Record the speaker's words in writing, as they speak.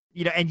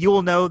and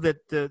you'll know that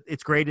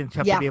it's great in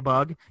Tough to Be a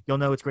Bug. You'll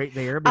know it's great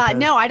there. Because...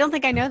 no, I don't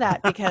think I know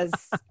that because,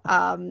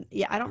 I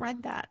don't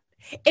ride that.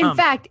 In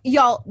fact,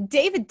 y'all,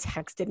 David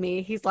texted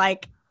me. He's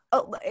like,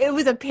 oh, it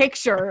was a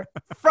picture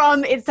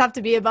from It's Tough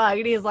to Be a Bug.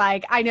 And he's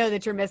like, I know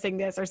that you're missing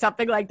this or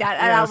something like that.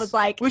 And I was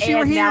like, Wish you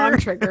were now here. I'm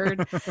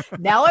triggered.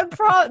 now I'm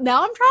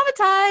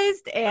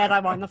traumatized and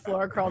I'm on the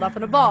floor curled up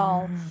in a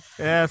ball.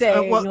 Yes.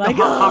 Saying, like,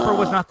 Hopper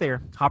was not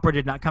there. Hopper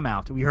did not come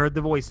out. We heard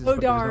the voices,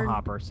 but there was no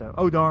Hopper. So,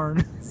 oh,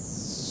 darn.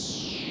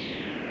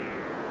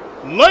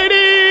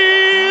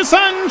 Ladies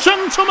and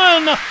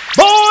gentlemen,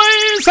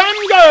 boys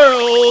and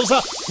girls,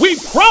 we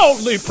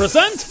proudly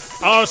present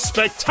our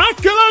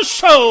spectacular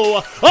show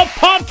of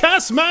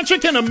podcast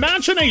magic and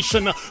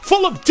imagination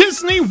full of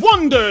Disney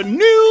wonder,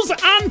 news,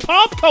 and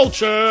pop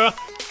culture.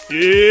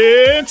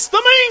 It's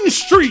the Main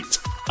Street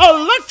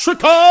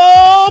Electrical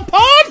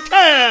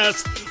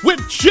Podcast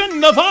with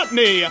Jenn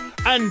Dave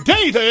and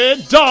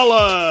David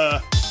Dollar.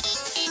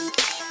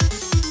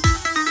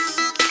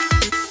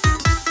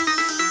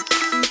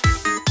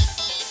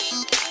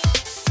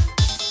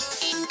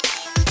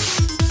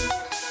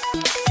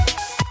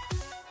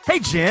 Hey,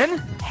 Jen.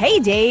 Hey,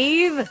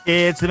 Dave.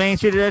 It's the Main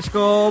Street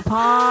Electrical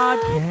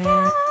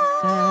Podcast.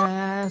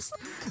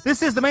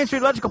 This is the Main Street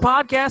Electrical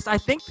Podcast. I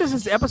think this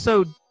is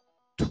episode...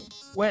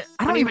 I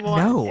don't even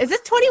know. Is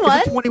this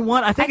 21? Is it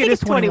 21? I think it is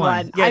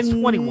 21. Yeah, it's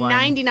 21.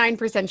 I'm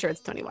 99% sure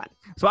it's 21.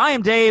 So I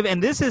am Dave,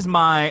 and this is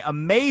my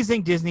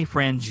amazing Disney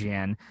friend,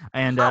 Jen.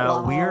 And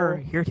we're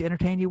here to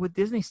entertain you with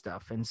Disney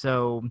stuff. And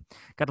so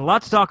got a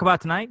lot to talk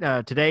about tonight,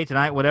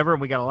 tonight, whatever.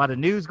 We got a lot of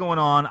news going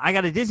on. I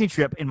got a Disney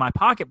trip in my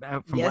pocket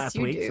from last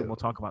week, so we'll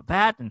talk about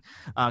that. And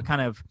I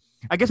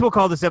guess we'll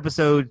call this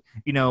episode,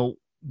 the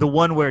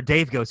one where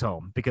Dave goes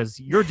home,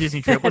 because your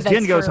Disney trip was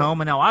Jen goes home,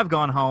 and now I've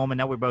gone home, and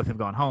now we both have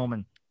gone home,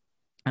 and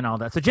all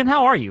that. So, Jen,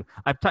 how are you?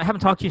 I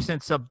haven't talked to you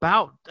since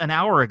about an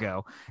hour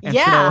ago. And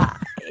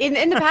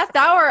in the past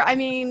hour, I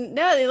mean,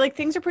 no, like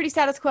things are pretty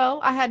status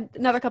quo. I had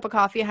another cup of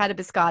coffee. I had a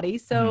biscotti.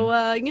 So,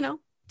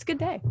 it's a good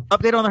day.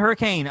 Update on the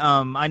hurricane.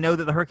 I know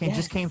that the hurricane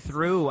just came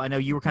through. I know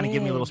you were kind of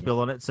giving me a little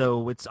spill on it.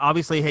 So it's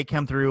obviously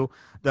come through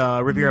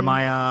the Riviera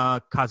Maya,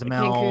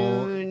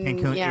 Cozumel,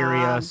 Cancun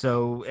area.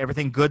 So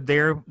everything good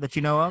there that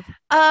you know of?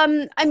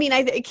 I mean,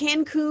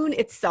 Cancun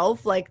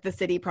itself, like the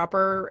city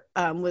proper,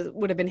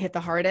 would have been hit the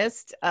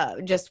hardest,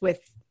 just with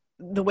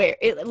the way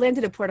it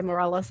landed at Puerto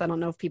Morelos. I don't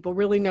know if people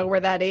really know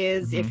where that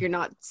is, if you're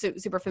not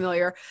super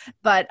familiar,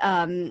 but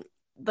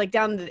like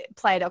down the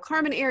Playa del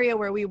Carmen area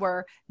where we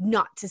were,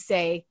 not to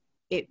say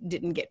it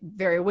didn't get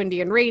very windy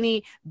and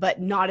rainy,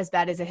 but not as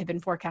bad as it had been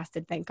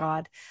forecasted, thank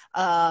God.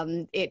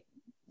 It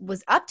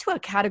was up to a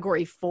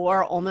category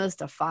 4,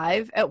 almost a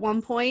 5 at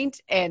one point,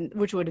 and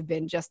which would have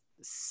been just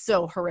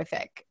so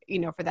horrific,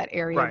 for that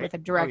area with a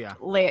direct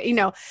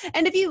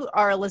and if you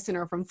are a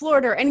listener from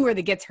Florida or anywhere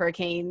that gets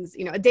hurricanes,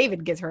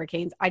 David gets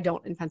hurricanes. I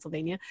don't in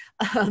Pennsylvania,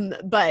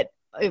 but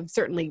I've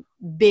certainly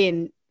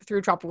been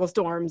through tropical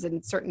storms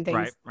and certain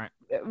things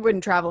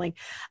when traveling.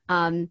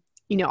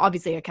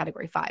 Obviously a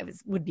category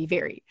 5 would be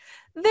very,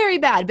 very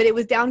bad, but it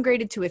was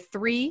downgraded to a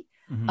 3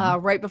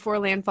 right before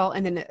landfall.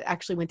 And then it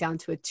actually went down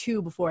to a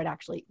 2 before it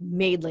actually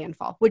made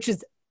landfall, which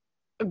is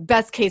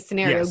best case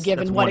scenario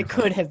given what wonderful.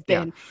 It could have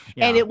been.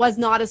 Yeah. And it was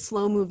not a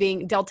slow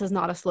moving, Delta's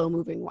not a slow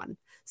moving one.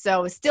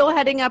 So it's still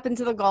heading up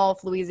into the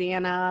Gulf,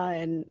 Louisiana,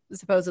 and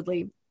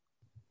supposedly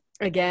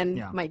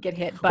again might get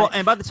hit. But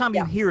and by the time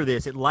you hear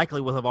this, it likely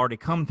will have already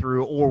come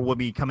through or will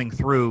be coming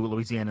through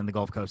Louisiana and the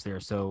Gulf Coast there.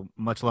 So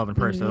much love and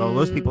prayers to all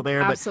those people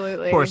there. Absolutely.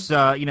 But of course,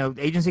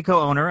 agency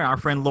co-owner, our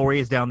friend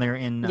Lori is down there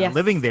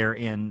living there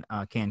in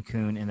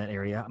Cancun, in that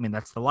area. I mean,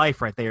 that's the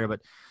life right there.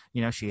 But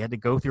she had to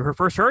go through her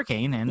first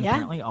hurricane, and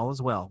apparently all is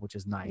well, which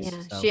is nice.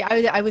 Yeah.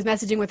 So. I was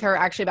messaging with her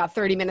actually about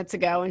 30 minutes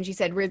ago, and she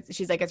said,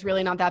 she's like, it's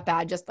really not that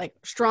bad, just like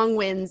strong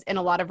winds and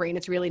a lot of rain.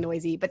 It's really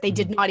noisy, but they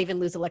did not even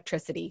lose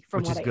electricity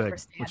from what I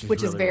understand,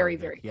 which is very,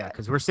 very good. Yeah,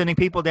 because we're sending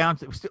people down,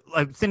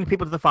 sending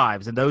people to the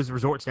Fives and those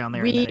resorts down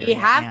there. We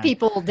have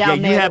people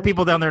down there. You have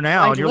people down there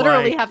now. I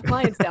literally have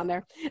clients down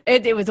there.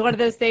 It was one of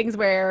those things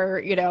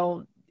where,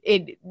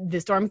 the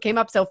storm came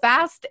up so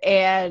fast,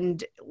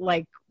 and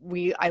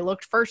I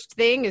looked first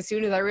thing as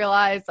soon as I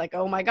realized,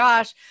 oh my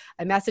gosh,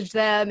 I messaged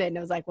them and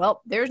I was like,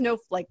 well, there's no,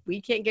 we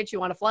can't get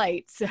you on a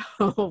flight. So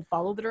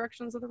follow the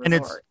directions of the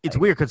resort. And it's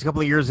weird because a couple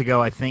of years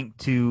ago, I think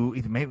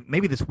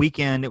maybe this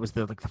weekend, it was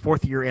the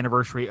 4th year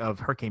anniversary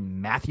of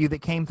Hurricane Matthew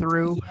that came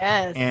through.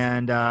 Yes.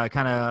 And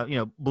kind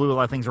of, blew a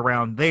lot of things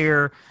around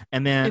there.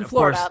 And then in of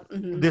Florida.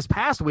 course, this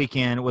past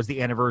weekend was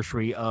the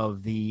anniversary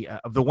of the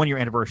 1 year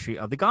anniversary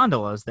of the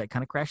gondolas that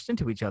kind of crashed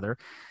into each other.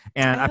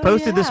 And I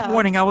posted this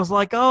morning, I was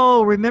like,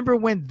 oh, remember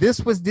when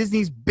this was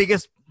Disney's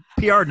biggest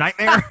PR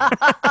nightmare?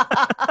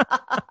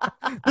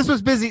 This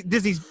was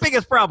Disney's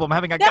biggest problem,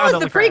 having a gondola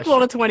That was the prequel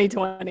to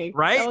 2020.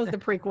 Right? That was the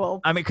prequel.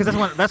 I mean, because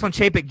that's when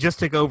Chapek just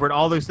took over and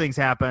all those things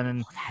happened.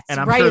 And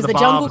I'm right. sure It was the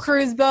Jungle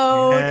Cruise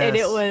boat, and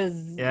it was,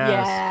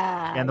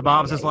 And the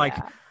Bob's is like,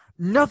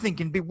 nothing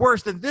can be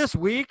worse than this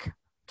week.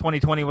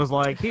 2020 was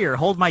like, here,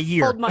 hold my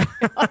year.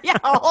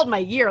 I'll hold my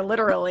year,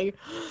 literally.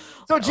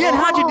 So, Jen,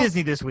 how'd you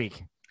Disney this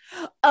week?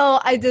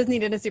 Oh, I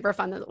Disneyed in a super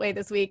fun way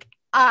this week.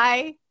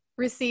 I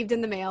received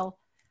in the mail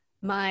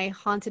my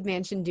Haunted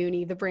Mansion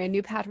Dooney, the brand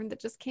new pattern that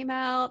just came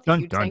out.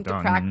 Dun, You dun, tanked a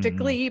dun.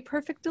 practically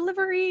perfect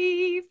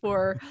delivery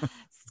for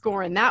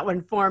scoring that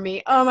one for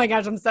me. Oh my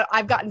gosh,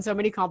 I've gotten so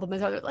many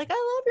compliments. They're like, I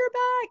love your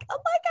bag. I'm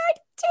like,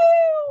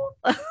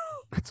 I do.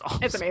 That's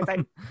awesome. It's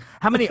amazing.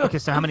 How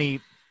many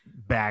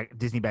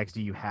Disney bags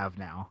do you have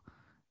now?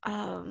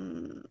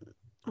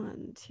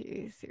 1,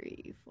 2,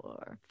 3,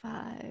 4,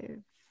 5.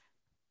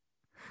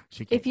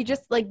 If you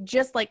just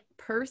like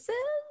purses,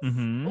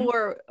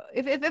 or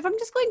if I'm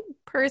just going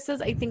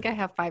purses, I think I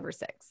have 5 or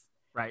 6.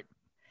 Right.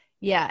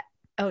 Yeah.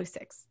 Oh,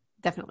 6.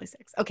 Definitely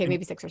 6. Okay,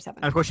 maybe 6 or 7.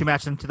 And of course, you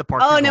match them to the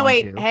park. Oh no,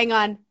 wait, hang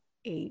on.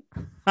 8.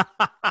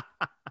 I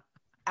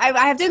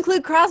have to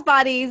include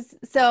crossbodies,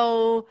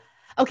 so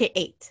okay,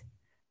 8.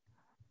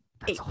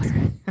 That's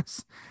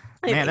hilarious.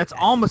 Man, that's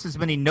almost as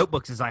many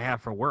notebooks as I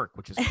have for work,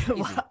 which is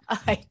crazy.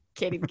 I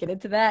can't even get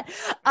into that.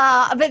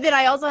 But then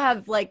I also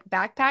have like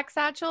backpack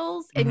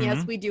satchels, and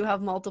yes, we do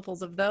have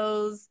multiples of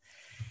those.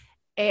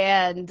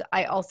 And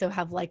I also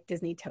have like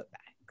Disney tote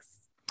bags.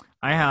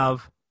 I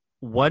have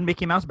one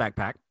Mickey Mouse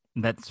backpack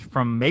that's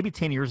from maybe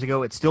 10 years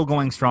ago. It's still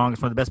going strong.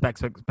 It's one of the best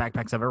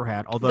backpacks I've ever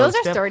had. Although those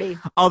are sturdy.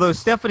 Although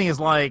Stephanie is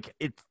like,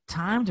 it's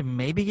time to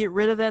maybe get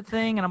rid of that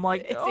thing. And I'm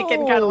like, it's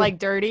getting kind of like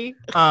dirty.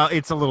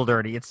 It's a little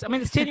dirty. It's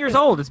 10 years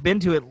old. It's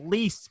been to at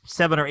least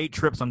 7 or 8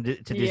 trips to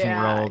Disney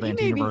World and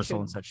to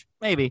Universal and such.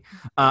 Maybe.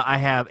 I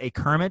have a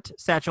Kermit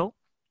satchel.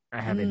 I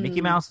have a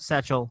Mickey Mouse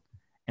satchel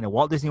and a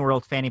Walt Disney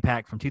World fanny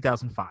pack from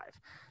 2005.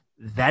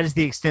 That is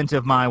the extent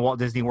of my Walt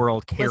Disney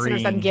World carrying.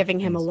 Listeners, I'm giving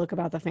him a look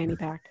about the fanny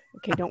pack.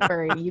 Okay, don't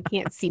worry. You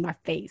can't see my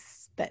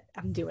face, but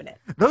I'm doing it.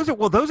 Those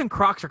and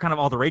Crocs are kind of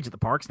all the rage at the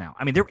parks now.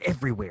 I mean, they're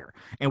everywhere.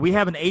 And we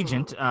have an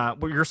agent,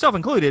 yourself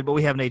included, but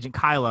we have an agent,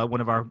 Kyla, one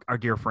of our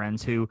dear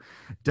friends, who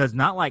does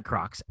not like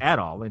Crocs at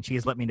all. And she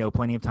has let me know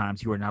plenty of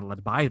times you are not allowed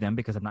to buy them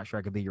because I'm not sure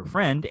I could be your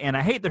friend. And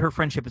I hate that her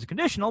friendship is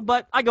conditional,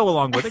 but I go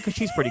along with it because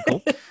she's pretty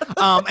cool.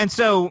 And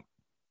so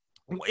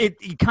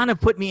it kind of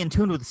put me in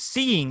tune with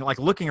seeing, like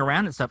looking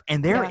around and stuff,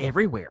 and they're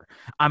everywhere.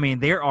 I mean,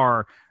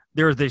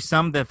 there's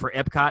some that for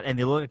Epcot, and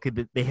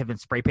they have been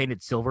spray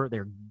painted silver.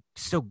 They're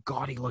so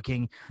gaudy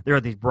looking. There are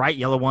these bright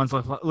yellow ones.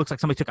 Looks like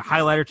somebody took a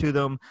highlighter to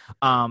them.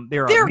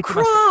 They're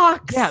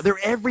Crocs. Yeah, they're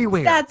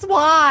everywhere. That's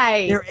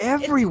why they're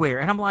everywhere.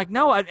 And I'm like,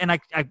 no,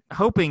 I'm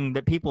hoping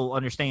that people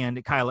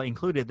understand, Kyla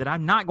included, that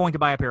I'm not going to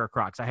buy a pair of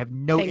Crocs. I have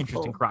no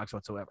interest in Crocs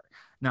whatsoever.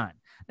 None.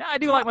 Now, I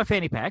do like my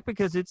fanny pack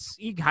because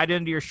you can hide it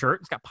under your shirt.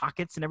 It's got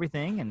pockets and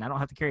everything, and I don't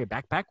have to carry a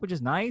backpack, which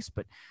is nice.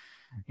 But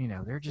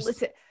they're just.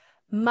 Listen,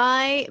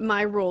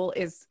 my rule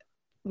is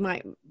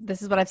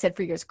this is what I've said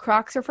for years.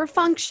 Crocs are for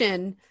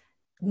function,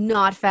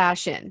 not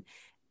fashion.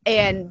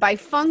 And by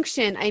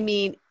function, I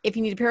mean if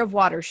you need a pair of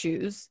water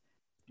shoes,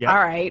 all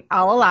right,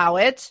 I'll allow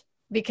it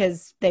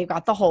because they've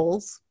got the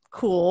holes.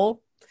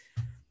 Cool.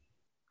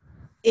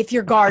 If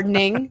you're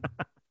gardening,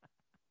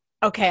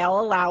 okay,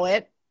 I'll allow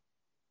it.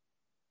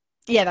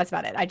 Yeah, that's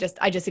about it. I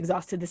just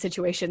exhausted the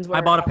situations where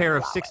I bought a pair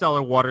of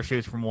 $6 water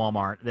shoes from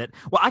Walmart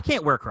I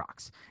can't wear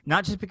Crocs.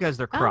 Not just because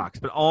they're Crocs,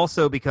 but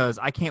also because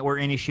I can't wear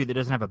any shoe that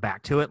doesn't have a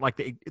back to it.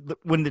 Like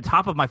when the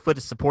top of my foot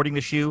is supporting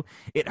the shoe,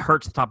 it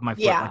hurts the top of my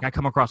foot. Like I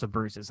come across with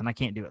bruises and I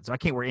can't do it. So I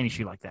can't wear any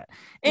shoe like that,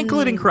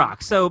 including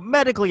Crocs. So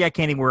medically I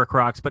can't even wear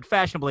Crocs, but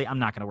fashionably I'm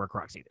not going to wear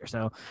Crocs either.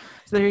 So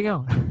there you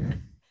go.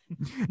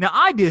 Now,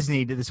 I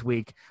Disneyed this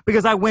week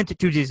because I went to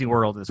Disney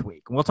World this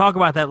week. And we'll talk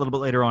about that a little bit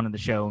later on in the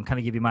show and kind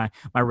of give you my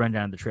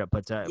rundown of the trip.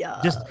 But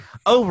just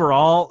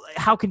overall,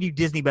 how can you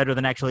Disney better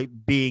than actually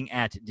being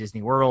at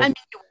Disney World?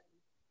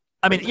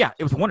 I mean, yeah,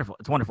 it was wonderful.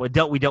 It's wonderful. We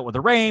dealt with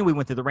the rain. We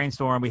went through the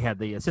rainstorm. We had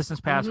the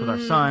assistance pass with our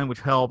son, which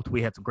helped.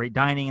 We had some great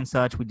dining and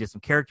such. We did some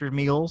character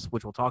meals,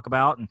 which we'll talk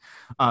about,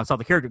 and saw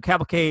the character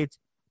cavalcades,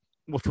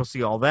 which we'll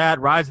see all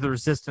that. Rise of the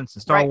Resistance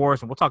and Star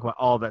Wars, and we'll talk about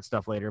all that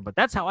stuff later. But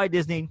that's how I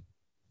Disneyed.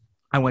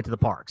 I went to the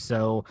park,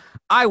 so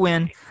I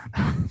win.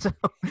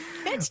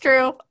 It's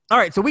true. All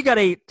right, so we got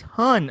a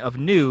ton of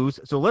news,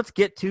 so let's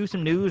get to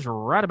some news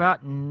right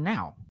about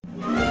now.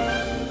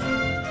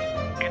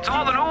 It's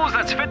all the news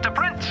that's fit to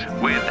print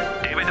with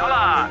David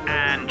Dalla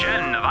and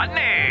Jenn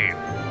Dave.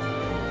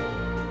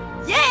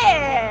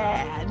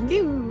 Yeah,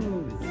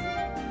 news.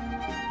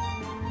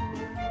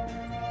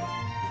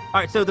 All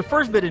right, so the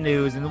first bit of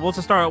news, and we'll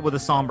just start out with the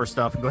somber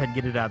stuff and go ahead and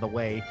get it out of the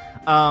way.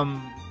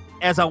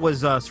 As I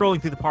was strolling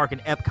through the park in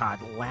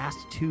Epcot last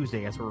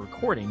Tuesday as we're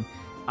recording,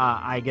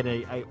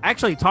 I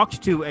actually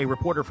talked to a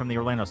reporter from the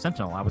Orlando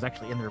Sentinel. I was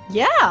actually in their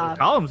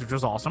columns, which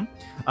was awesome.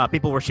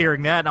 People were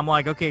sharing that, and I'm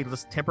like, okay,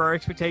 let's temper our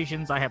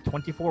expectations. I have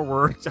 24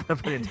 words out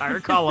of an entire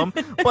column,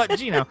 but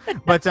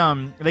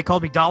they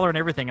called me Dollar and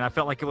everything, and I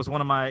felt like it was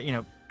one of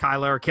my,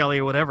 Kyla or Kelly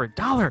or whatever.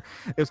 Dollar.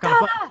 It was kind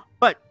of fun,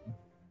 but.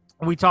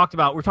 We're talking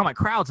about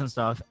crowds and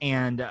stuff,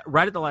 and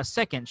right at the last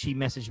second,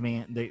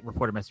 the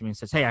reporter messaged me and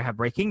says, hey, I have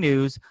breaking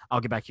news. I'll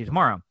get back to you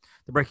tomorrow.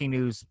 The breaking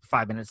news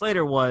 5 minutes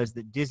later was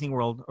that Disney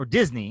World, or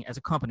Disney as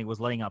a company,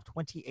 was laying off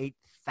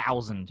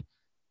 28,000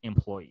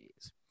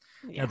 employees.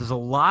 You know, there's a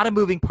lot of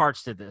moving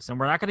parts to this, and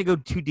we're not going to go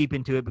too deep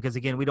into it because,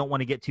 again, we don't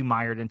want to get too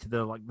mired into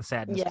the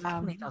sadness. Yeah.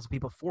 28,000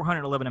 people,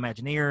 411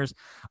 Imagineers.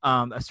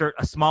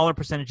 A smaller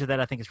percentage of that,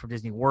 I think, is from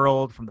Disney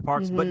World, from the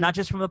parks, but not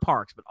just from the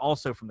parks, but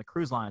also from the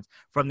cruise lines,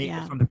 from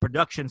the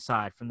production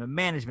side, from the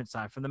management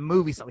side, from the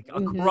movie side, like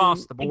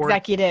across the board.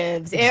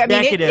 Executives. I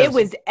mean, it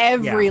was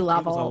every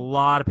level. It was a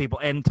lot of people,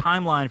 and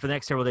timeline for the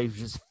next several days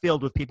was just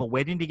filled with people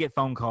waiting to get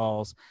phone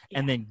calls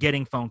and then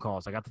getting phone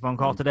calls. I got the phone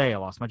call today. I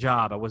lost my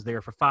job. I was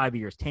there for 5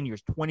 years, 10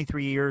 years,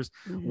 23 years.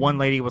 One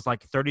lady was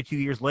like 32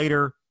 years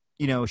later,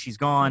 you know, she's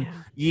gone.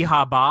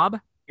 Yeehaw Bob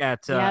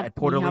at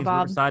Port Orleans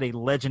Riverside, a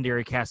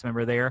legendary cast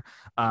member there,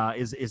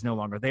 is no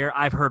longer there.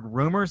 I've heard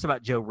rumors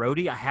about Joe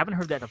Rohde. I haven't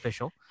heard that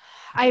official.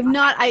 I have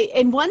not.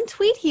 In one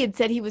tweet he had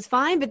said he was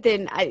fine, but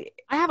then I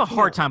have a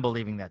hard time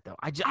believing that, though.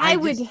 I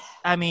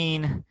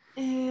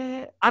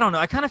don't know.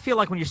 I kind of feel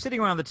like when you're sitting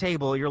around the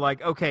table, you're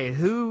like, okay,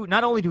 who?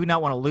 Not only do we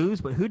not want to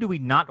lose, but who do we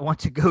not want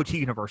to go to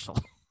Universal?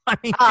 I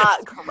mean,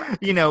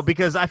 you know,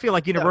 because I feel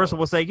like Universal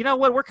will say, you know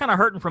what, we're kind of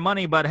hurting for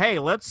money, but hey,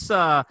 let's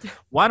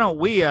why don't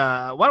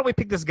we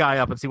pick this guy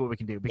up and see what we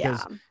can do?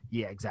 Because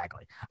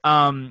exactly.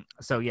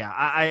 So yeah,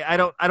 I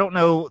don't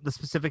know the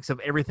specifics of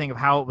everything of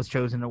how it was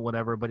chosen or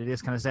whatever, but it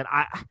is kind of sad.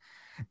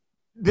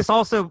 This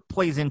also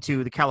plays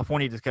into the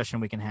California discussion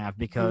we can have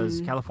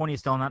because California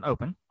is still not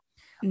open.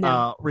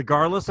 No.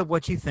 Regardless of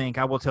what you think,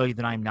 I will tell you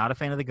that I'm not a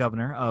fan of the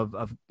governor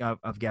of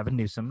Gavin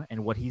Newsom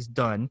and what he's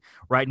done.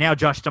 Right now,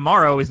 Josh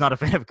Tomorrow is not a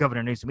fan of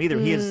Governor Newsom either.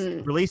 He has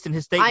released in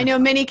his statement. I know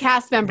many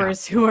cast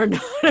members who are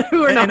not not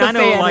and I know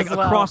fan like as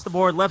well. Across the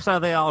board, left side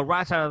of the aisle,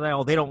 right side of the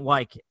aisle, they don't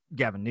like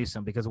Gavin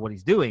Newsom because of what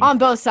he's doing. On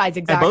both sides,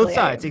 exactly. On both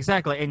sides,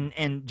 exactly.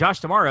 And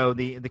Josh Tomorrow,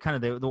 the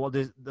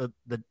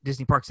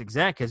Disney Parks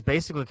exec, has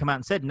basically come out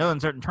and said, in no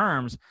uncertain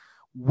terms,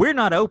 we're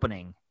not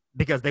opening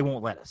because they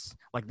won't let us.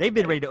 Like, they've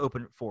been ready to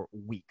open for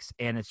weeks,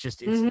 and it's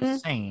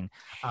insane.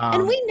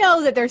 And we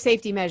know that their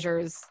safety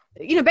measures,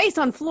 you know, based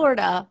on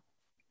Florida,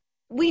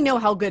 we know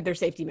how good their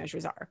safety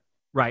measures are.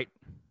 Right.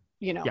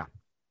 You know.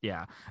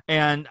 Yeah.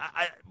 And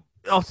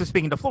also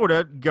speaking to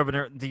Florida,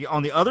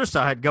 on the other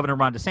side, Governor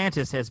Ron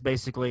DeSantis has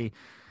basically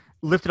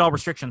lifted all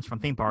restrictions from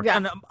theme parks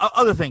and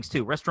other things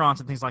too, restaurants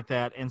and things like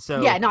that. And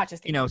so, not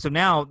just so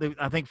now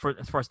I think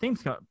as far as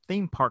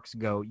theme parks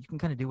go, you can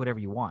kind of do whatever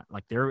you want.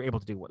 Like, they're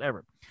able to do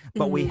whatever.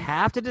 But we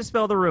have to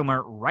dispel the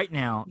rumor right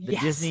now that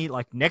Disney,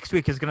 like, next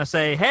week is going to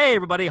say, "Hey,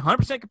 everybody,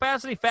 100%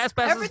 capacity, fast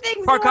passes,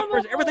 park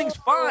hoppers, everything's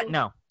fine."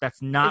 No,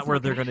 that's not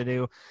what they're going to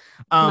do.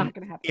 Not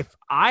going to happen. If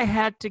I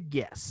had to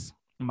guess,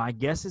 my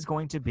guess is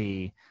going to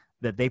be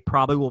that they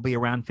probably will be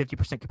around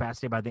 50%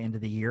 capacity by the end of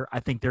the year. I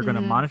think they're going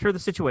to monitor the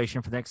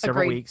situation for the next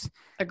several weeks.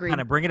 Agreed.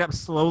 Kind of bring it up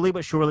slowly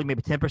but surely,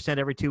 maybe 10%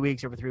 every 2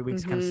 weeks, every 3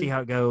 weeks, kind of see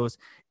how it goes.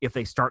 If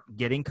they start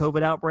getting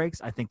COVID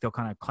outbreaks, I think they'll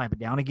kind of clamp it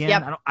down again.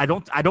 Yep. I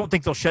don't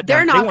think they'll shut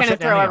down. They're not going to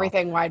throw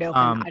everything wide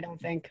open, I don't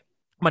think.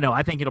 But no,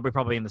 I think it'll be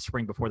probably in the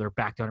spring before they're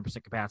back to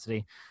 100%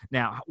 capacity.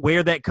 Now,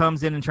 where that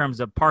comes in terms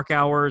of park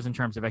hours, in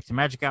terms of extra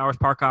magic hours,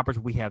 park hoppers,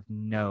 we have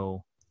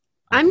no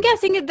idea. I'm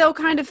guessing they'll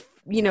kind of,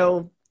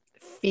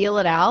 feel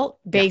it out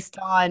based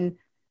on,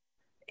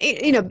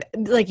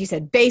 like you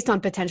said, based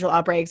on potential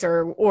outbreaks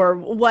or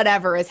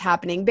whatever is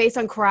happening, based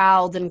on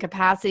crowds and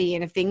capacity.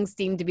 And if things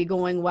seem to be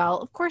going well,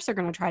 of course they're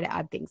going to try to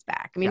add things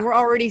back. I mean, we're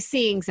already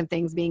seeing some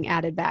things being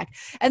added back.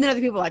 And then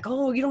other people are like,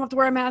 "Oh, you don't have to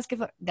wear a mask."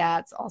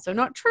 That's also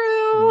not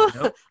true.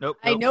 Nope.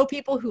 I know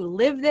people who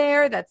live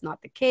there. That's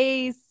not the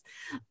case.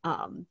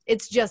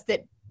 It's just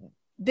that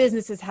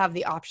businesses have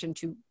the option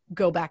to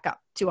go back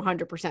up to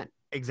 100%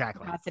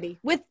 capacity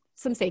with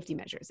some safety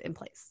measures in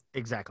place.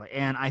 Exactly.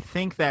 And I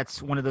think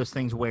that's one of those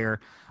things where,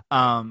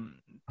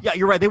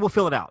 you're right. They will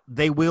fill it out.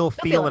 They will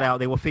feel it out.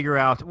 They will figure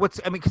out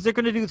because they're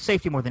going to do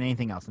safety more than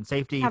anything else. And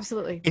safety,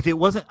 absolutely. If it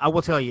wasn't, I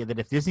will tell you that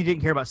if Disney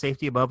didn't care about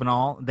safety above and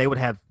all, they would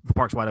have the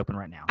parks wide open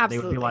right now. Absolutely.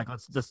 They would be like,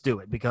 let's do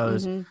it.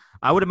 Because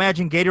I would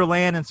imagine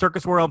Gatorland and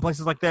Circus World and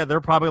places like that,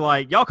 they're probably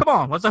like, y'all, come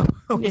on, let's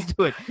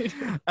do it.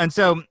 And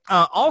so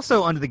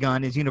also under the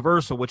gun is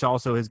Universal, which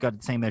also has got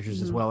the same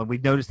measures as well. And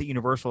we've noticed that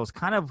Universal has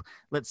kind of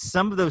let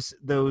some of those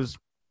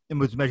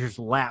measures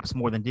lapse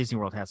more than Disney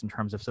World has in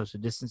terms of social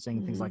distancing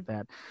and things like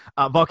that.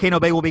 Volcano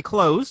Bay will be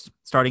closed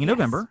starting in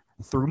November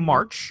through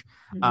March.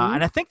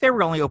 And I think they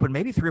were only open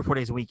maybe 3 or 4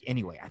 days a week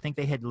anyway. I think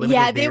they had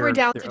limited they were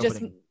down to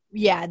just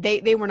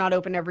they were not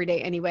open every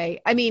day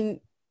anyway. I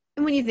mean,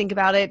 when you think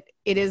about it,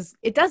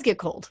 it does get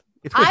cold.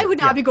 I would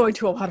not be going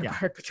to a water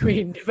park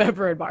between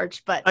November and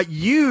March, but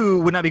you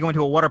would not be going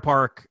to a water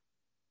park.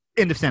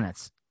 End of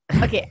sentence.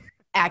 Okay,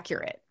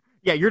 accurate.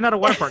 Yeah, you're not a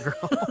water park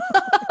girl.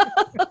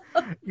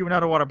 You're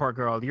not a water park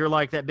girl. You're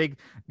like that big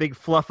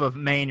fluff of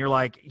mane. You're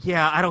like,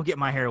 I don't get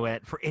my hair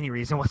wet for any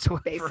reason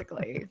whatsoever.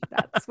 Basically,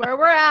 that's where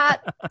we're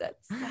at.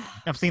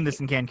 I've seen this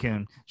in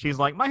Cancun. She's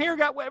like, my hair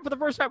got wet for the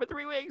first time in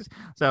 3 weeks.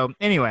 So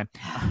anyway,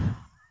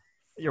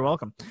 You're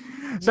welcome.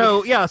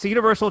 So so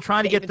Universal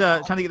trying to get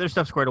their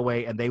stuff squared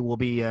away, and they will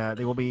be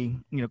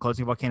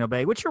closing Volcano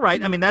Bay. Which you're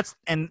right. I mean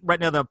and right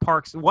now the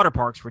water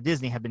parks for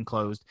Disney have been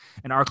closed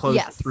and are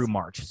closed through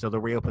March. So they'll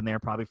reopen there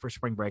probably for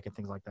spring break and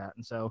things like that.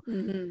 And so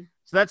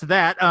so that's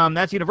that.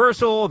 That's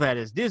Universal. That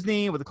is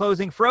Disney with the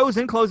closing.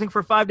 Frozen closing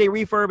for 5-day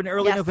refurb in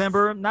early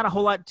November. Not a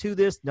whole lot to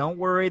this. Don't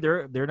worry.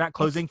 They're not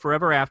closing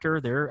forever after.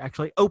 They're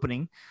actually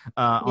opening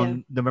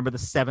on November the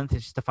 7th.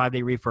 It's just a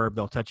 5-day refurb.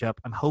 They'll touch up.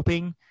 I'm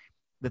hoping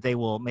that they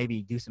will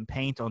maybe do some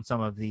paint on some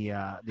of the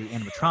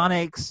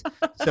animatronics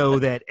so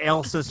that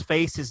Elsa's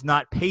face is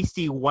not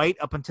pasty white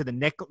up into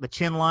the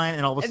chin line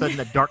and all of a sudden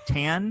a dark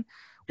tan,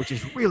 which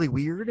is really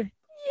weird.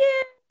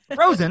 Yeah.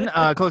 Frozen,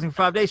 closing for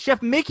 5 days.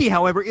 Chef Mickey,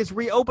 however, is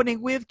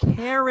reopening with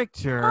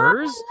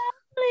characters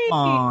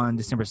on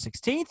December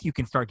 16th. You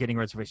can start getting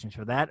reservations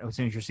for that as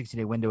soon as your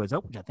 60-day window is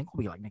open, which I think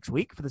will be like next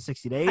week for the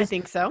 60 days. I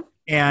think so.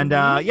 And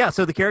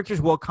so the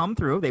characters will come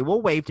through. They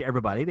will wave to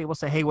everybody. They will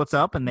say, hey, what's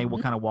up? And they will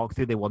kind of walk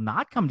through. They will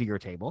not come to your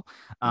table.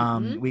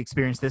 We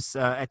experienced this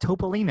at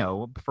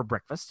Topolino for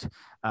breakfast.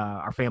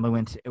 Our family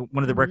went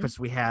one of the breakfasts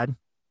we had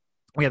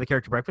the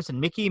character breakfast, and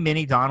Mickey,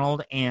 Minnie,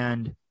 Donald,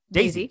 and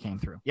Daisy came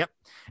through. Yep.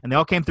 And they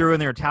all came through in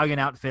their Italian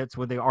outfits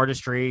with the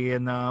artistry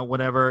and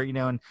whatever,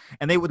 and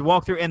they would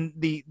walk through, and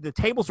the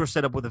tables were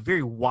set up with a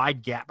very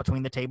wide gap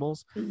between the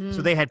tables.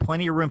 So they had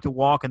plenty of room to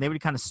walk, and they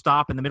would kind of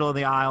stop in the middle of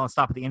the aisle and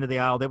stop at the end of the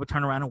aisle. They would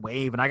turn around and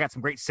wave, and I got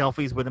some great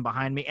selfies with them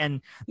behind me,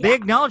 and they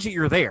acknowledge that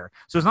you're there.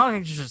 So it's not like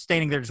you're just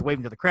standing there just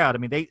waving to the crowd. I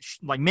mean,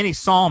 Minnie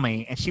saw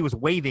me, and she was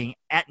waving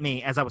at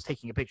me as I was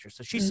taking a picture.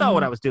 So she saw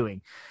what I was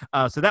doing.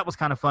 So that was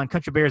kind of fun.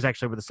 Country Bears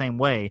actually were the same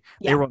way.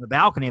 They were on the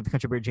balcony of the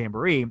Country Bear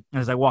Jamboree. And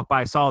as I walked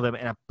by, I saw them,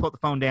 and I put the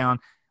phone down.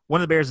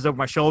 One of the bears is over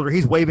my shoulder.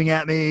 He's waving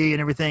at me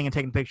and everything and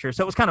taking pictures.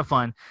 So it was kind of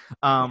fun.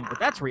 But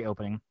that's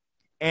reopening.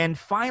 And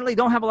finally,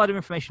 don't have a lot of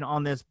information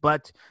on this,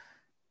 but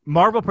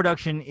Marvel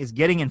production is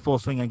getting in full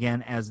swing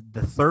again as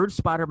the third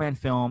Spider-Man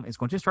film is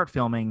going to start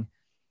filming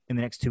in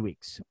the next 2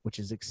 weeks, which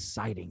is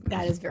exciting.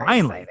 That is very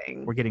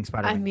exciting. We're getting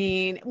Spider-Man. I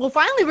mean,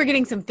 finally we're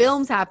getting some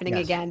films happening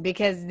again,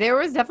 because there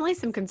was definitely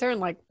some concern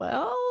like,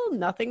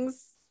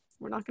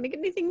 we're not going to get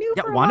anything new.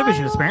 Yeah,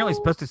 WandaVision is apparently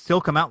supposed to still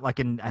come out like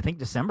in, I think,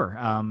 December.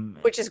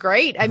 Which is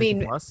great. I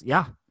mean,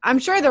 I'm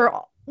sure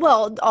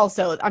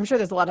I'm sure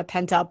there's a lot of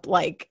pent up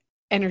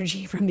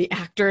energy from the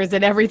actors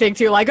and everything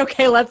too. Like,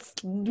 okay,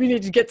 we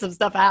need to get some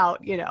stuff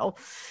out,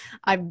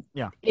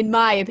 in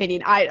my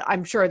opinion,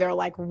 I'm sure they're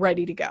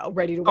ready to go,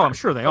 ready to work. Oh, I'm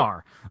sure they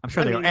are.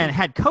 They are. And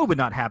had COVID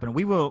not happened,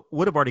 we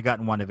would have already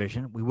gotten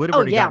WandaVision. We would have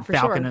already gotten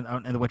Falcon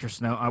and the Winter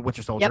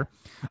Soldier.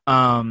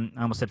 I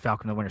almost said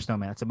Falcon and the Winter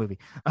Snowman. That's a movie.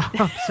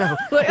 So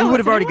we would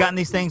have already gotten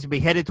these things to be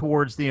headed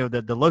towards the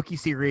Loki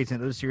series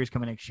and those series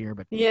coming next year.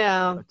 But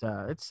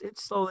it's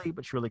slowly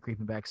but surely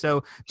creeping back.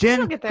 So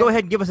Jen, go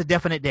ahead and give us a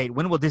definite date.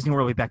 When will Disney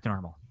World be back to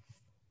normal?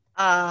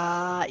 Do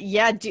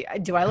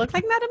I look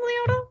like Madame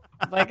Leota?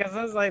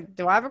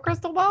 Do I have a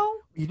crystal ball?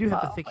 You do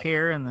have the thick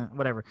hair and the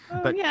whatever.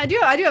 But I do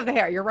have the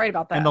hair. You're right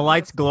about that. And the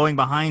light's glowing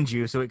behind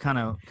you, so it kind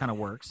of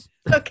works.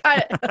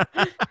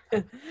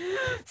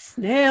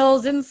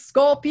 Snails and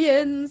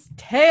scorpions,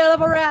 tail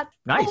of a rat.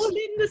 Nice.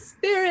 Holding the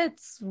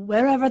spirits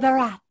wherever they're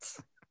at.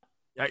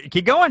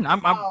 Keep going. I'm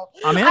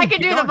in. I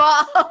can do them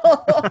all.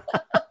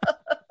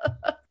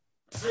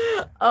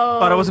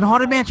 But I was in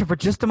Haunted Mansion for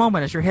just a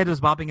moment as your head was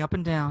bobbing up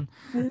and down.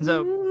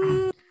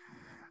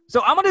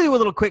 So I'm going to do a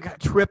little quick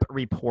trip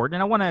report,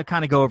 and I want to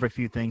kind of go over a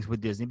few things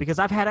with Disney because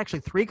I've had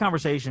actually 3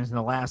 conversations in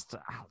the last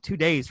 2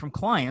 days from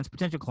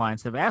potential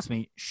clients that have asked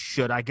me,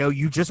 should I go?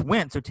 You just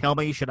went, so tell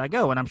me, should I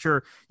go? And I'm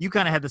sure you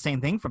kind of had the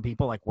same thing from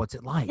people, like, what's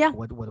it like? Yeah.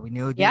 What do we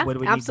know? Yeah, what do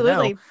we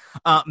absolutely. need to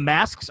know?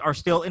 Masks are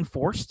still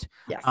enforced.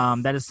 Yes.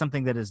 That is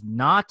something that is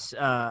not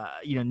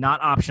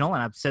optional,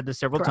 and I've said this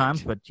several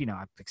times, but,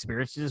 I've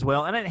experienced it as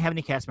well. And I didn't have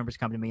any cast members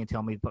come to me and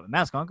tell me to put my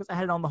mask on because I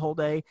had it on the whole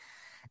day.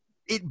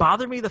 It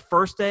bothered me the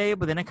first day,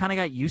 but then I kind of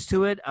got used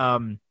to it.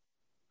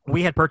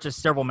 We had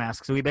purchased several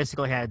masks, so we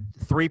basically had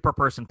 3 per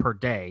person per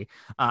day.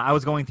 I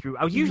was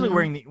usually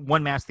wearing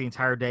one mask the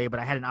entire day, but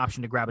I had an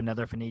option to grab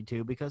another if I need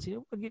to because it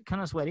would get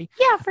kind of sweaty.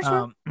 Yeah, for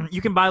sure.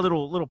 You can buy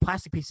little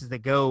plastic pieces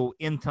that go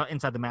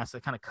inside the mask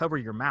that kind of cover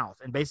your mouth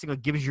and basically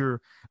gives you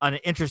an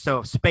inch or so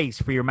of space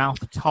for your mouth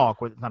to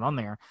talk with it not on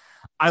there.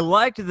 I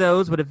liked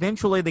those, but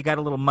eventually they got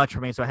a little much for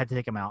me, so I had to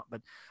take them out.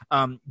 But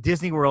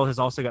Disney World has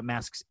also got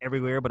masks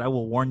everywhere, but I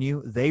will warn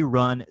you, they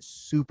run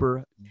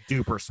super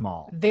duper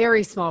small.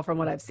 Very small from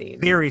what I've seen.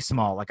 Very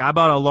small. Like I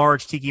bought a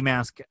large tiki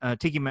mask,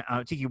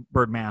 tiki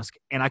bird mask,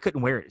 and I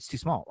couldn't wear it. It's too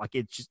small. Like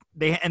it's just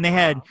they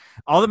had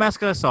all the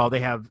masks I saw.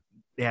 They have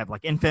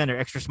like infant or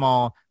extra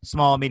small,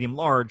 medium,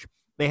 large.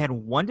 They had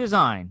one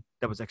design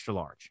that was extra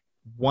large,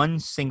 one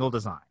single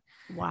design.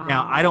 Wow.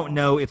 Now, I don't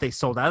know if they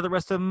sold out of the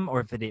rest of them or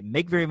if they didn't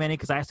make very many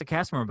because I asked a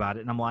customer about it,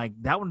 and I'm like,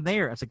 that one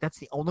there, I was like, that's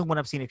the only one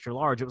I've seen extra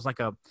large. It was like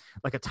a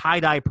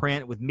tie-dye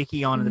print with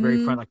Mickey on in the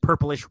very front, like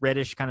purplish,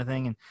 reddish kind of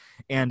thing.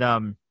 And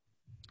I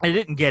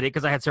didn't get it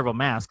because I had several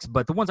masks,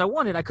 but the ones I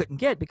wanted I couldn't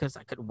get because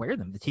I couldn't wear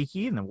them, the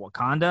Tiki and the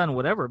Wakanda and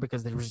whatever,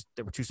 because they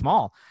were too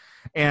small.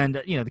 And,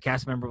 the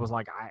cast member was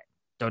like,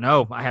 Don't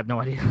know. I have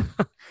no idea.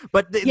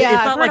 But it's I've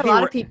not heard like a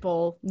lot of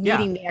people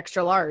needing the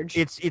extra large.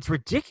 It's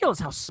ridiculous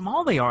how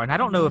small they are, and I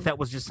don't know if that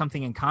was just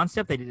something in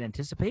concept they didn't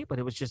anticipate, but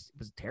it was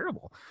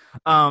terrible.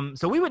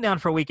 So we went down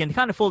for a weekend.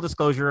 Kind of full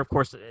disclosure, of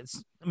course,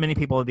 many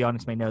people in the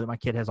audience may know that my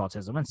kid has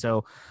autism, and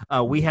so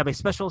we have a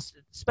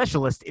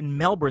specialist in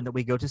Melbourne that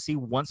we go to see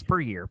once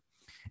per year.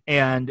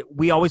 And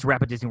we always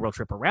wrap a Disney World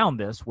trip around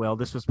this. Well,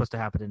 this was supposed to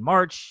happen in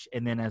March,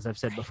 and then, as I've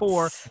said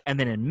before, and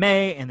then in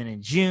May, and then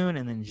in June,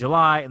 and then in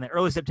July, and then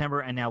early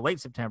September, and now late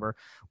September.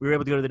 We were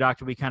able to go to the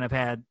doctor. We kind of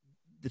had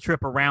the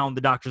trip around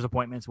the doctor's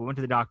appointments. We went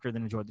to the doctor,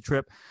 then enjoyed the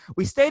trip.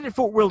 We stayed at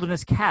Fort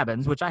Wilderness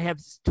Cabins, which I have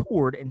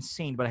toured and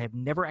seen, but I have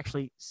never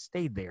actually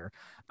stayed there.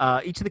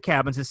 Each of the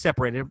cabins is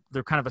separated.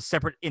 They're kind of a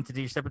separate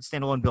entity, separate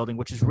standalone building,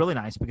 which is really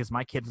nice because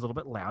my kid's a little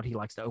bit loud. He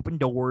likes to open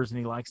doors and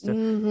he likes to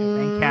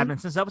bang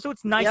cabinets and stuff. So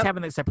it's nice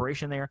having that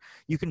separation there.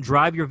 You can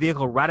drive your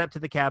vehicle right up to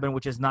the cabin,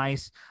 which is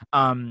nice.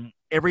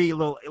 Every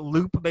little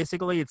loop,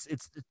 basically, it's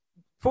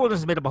Fort Wilderness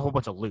is made up of a whole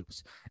bunch of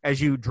loops.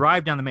 As you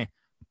drive down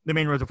the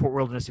main roads of Fort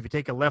Wilderness, if you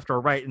take a left or a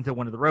right into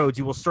one of the roads,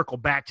 you will circle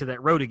back to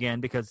that road again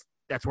because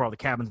that's where all the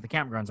cabins and the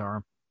campgrounds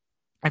are.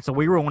 And so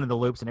we were in one of the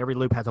loops, and every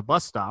loop has a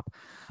bus stop.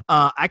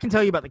 I can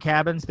tell you about the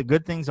cabins. The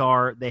good things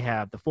are they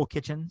have the full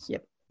kitchens.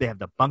 Yep. They have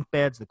the bunk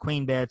beds, the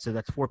queen bed, so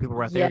that's 4 people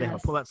right there. They have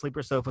a pull-out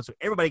sleeper sofa, so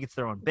everybody gets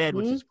their own bed,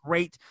 which is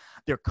great.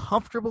 They're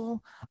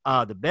comfortable.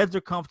 The beds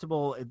are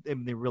comfortable.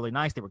 They're really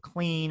nice. They were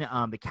clean.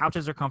 The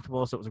couches are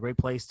comfortable, so it was a great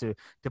place to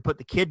put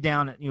the kid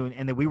down.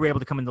 And then we were able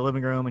to come in the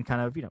living room and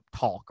kind of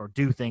talk or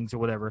do things or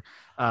whatever.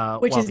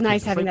 Which is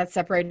nice having that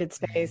separated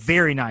space.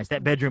 Very nice.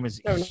 That bedroom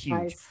is huge.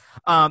 Nice.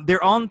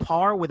 They're on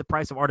par with the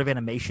price of Art of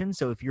Animation.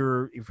 So if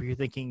you're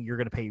thinking you're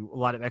going to pay a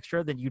lot of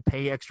extra, then you'd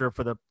pay extra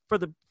for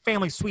the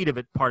family suite of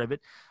it, part of it.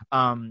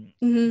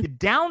 The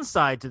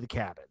downside to the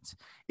cabins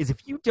is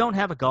if you don't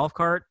have a golf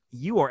cart,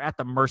 you are at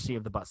the mercy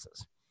of the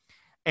buses.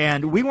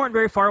 And we weren't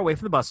very far away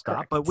from the bus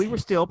stop, but we were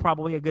still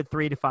probably a good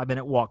 3 to 5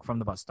 minute walk from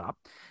the bus stop.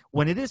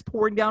 When it is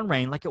pouring down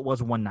rain, like it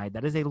was one night,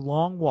 that is a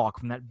long walk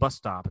from that bus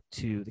stop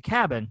to the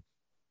cabin.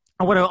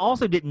 And what I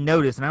also didn't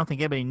notice, and I don't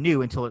think anybody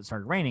knew until it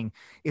started raining,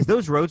 is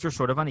those roads are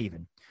sort of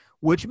uneven,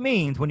 which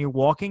means when you're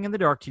walking in the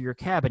dark to your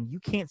cabin, you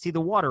can't see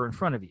the water in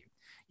front of you.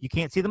 You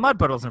can't see the mud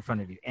puddles in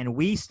front of you. And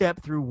we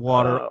stepped through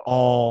water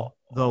all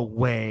the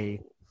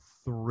way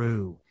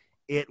through.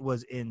 It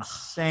was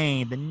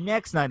insane. The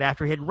next night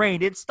after it had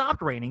rained, it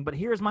stopped raining, but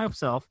here's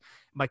myself,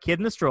 my kid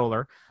in the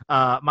stroller,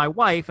 my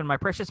wife, and my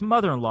precious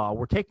mother-in-law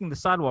were taking the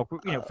sidewalk.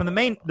 From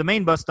the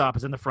main bus stop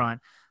is in the front.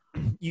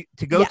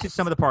 To go to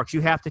some of the parks, you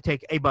have to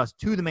take a bus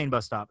to the main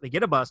bus stop. They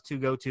get a bus to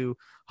go to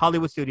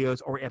Hollywood Studios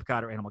or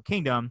Epcot or Animal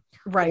Kingdom.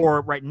 Right. Or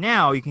right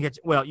now, you can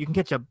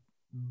catch a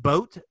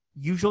boat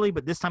usually,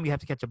 but this time you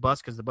have to catch a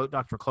bus because the boat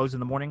docks were closed in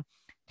the morning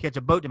to catch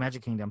a boat to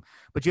Magic Kingdom.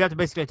 But you have to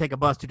basically take a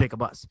bus to take a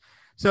bus.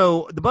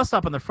 So the bus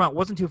stop on the front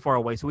wasn't too far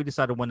away, so we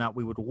decided one night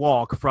we would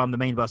walk from the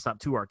main bus stop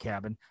to our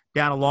cabin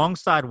down a long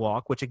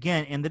sidewalk, which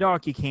again, in the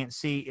dark, you can't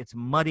see. It's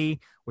muddy.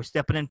 We're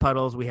stepping in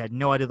puddles. We had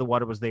no idea the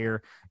water was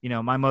there.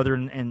 My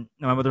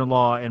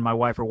mother-in-law and my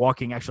wife are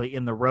walking actually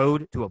in the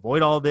road to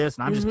avoid all of this,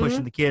 and I'm just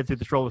pushing the kid through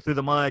the stroller through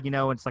the mud. And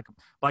it's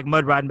like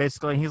mud riding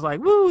basically. And he's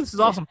like, "Woo, this is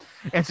awesome!"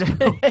 And so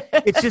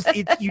it's just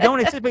you don't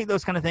anticipate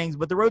those kind of things,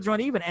 but the roads are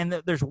uneven and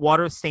there's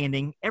water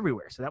standing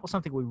everywhere. So that was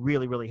something we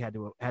really, really had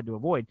to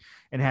avoid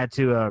and had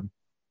to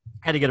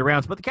get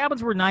around. But the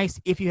cabins were nice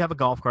if you have a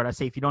golf cart. I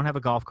say if you don't have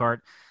a golf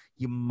cart,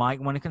 you might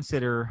want to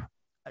consider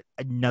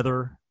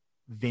another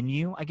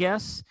venue, I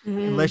guess,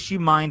 unless you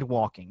mind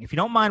walking. If you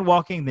don't mind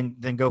walking,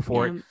 then go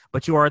for it.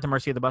 But you are at the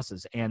mercy of the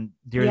buses and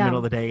during the middle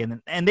of the day.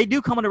 And they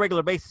do come on a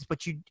regular basis,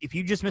 but if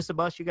you just miss a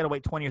bus, you got to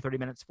wait 20 or 30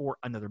 minutes for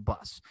another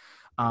bus.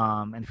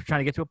 And if you're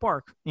trying to get to a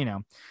park,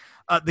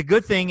 the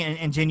good thing,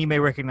 and Jen, you may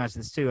recognize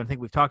this too, I think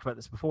we've talked about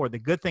this before, the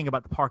good thing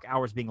about the park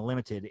hours being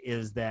limited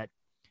is that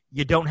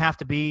you don't have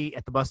to be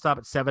at the bus stop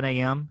at 7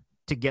 a.m.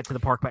 to get to the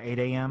park by 8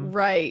 a.m.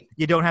 Right.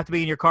 You don't have to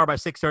be in your car by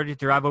 6:30 to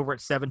drive over at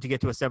 7 to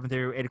get to a 7:30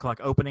 or 8 o'clock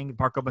opening. The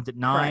park opens at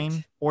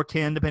 9 or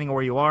 10, depending on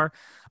where you are.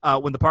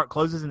 When the park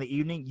closes in the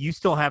evening, you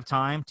still have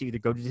time to either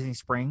go to Disney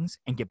Springs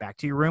and get back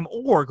to your room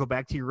or go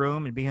back to your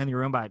room and be in your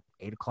room by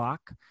 8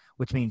 o'clock,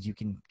 which means you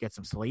can get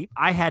some sleep.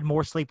 I had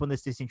more sleep on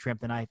this Disney trip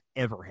than I've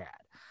ever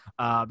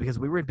had because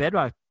we were in bed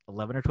by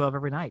 11 or 12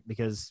 every night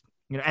because –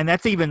 and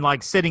that's even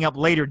like sitting up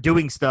later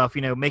doing stuff,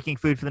 making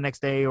food for the next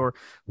day or,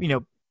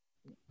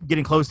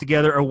 getting close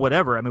together or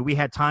whatever. I mean, we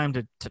had time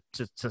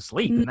to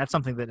sleep, and that's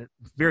something that is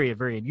very,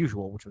 very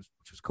unusual, which was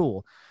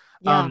cool.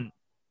 Yeah.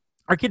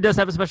 Our kid does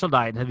have a special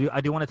diet.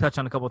 I do want to touch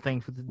on a couple of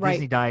things with the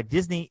Disney diet.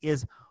 Disney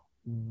is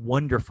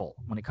wonderful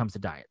when it comes to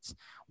diets.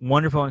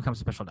 Wonderful when it comes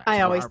to special diets.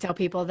 I always tell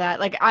people that.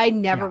 Like, I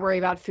never worry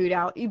about food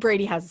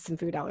Brady has some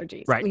food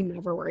allergies. Right. We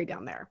never worry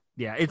down there.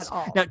 Yeah,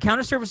 now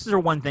counter services are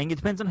one thing. It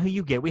depends on who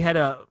you get. We had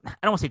I don't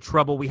want to say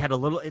trouble. We had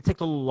it takes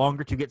a little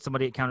longer to get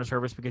somebody at counter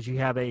service because you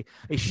have a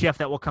chef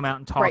that will come out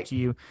and talk to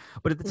you.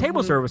 But at the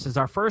table services,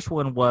 our first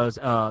one was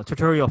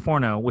Trattoria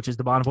Forno, which is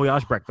the Bon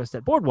Voyage breakfast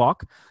at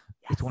Boardwalk.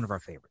 Yes. It's one of our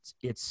favorites.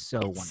 It's so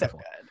wonderful. So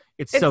good.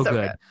 It's so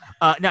good.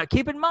 Now,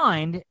 keep in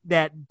mind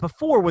that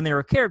before, when there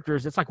were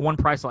characters, it's like one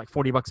price, like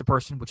 $40 a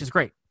person, which is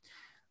great.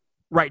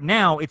 Right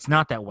now, it's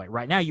not that way.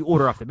 Right now, you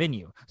order off the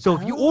menu. So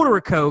if you order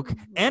a Coke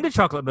and a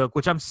chocolate milk,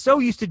 which I'm so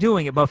used to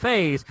doing at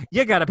buffets,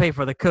 you got to pay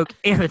for the Coke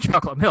and the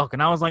chocolate milk.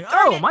 And I was like,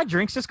 oh, my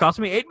drinks just cost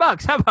me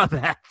 $8. How about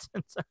that?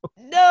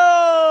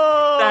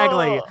 No.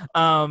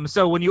 Exactly.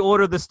 So when you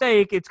order the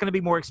steak, it's going to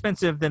be more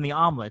expensive than the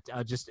omelet.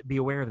 Just be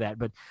aware of that.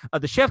 But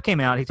the chef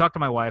came out. He talked to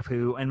my wife,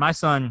 and my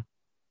son,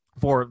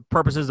 for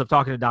purposes of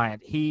talking to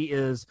diet,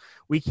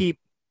 we keep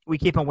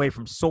him away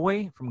from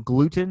soy, from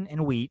gluten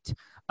and wheat,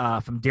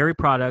 from dairy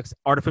products,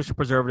 artificial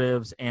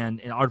preservatives,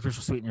 and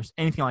artificial sweeteners,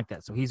 anything like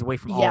that. So he's away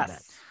from all of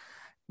that.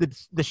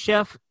 The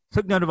chef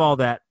took note of all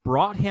that,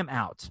 brought him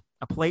out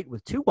a plate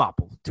with two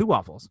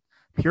waffles,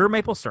 pure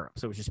maple syrup.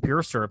 So it was just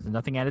pure syrup and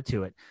nothing added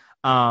to it.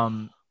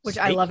 Which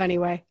I love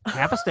anyway.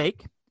 Half a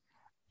steak,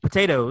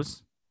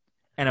 potatoes,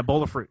 and a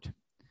bowl of fruit.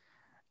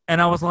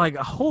 And I was like,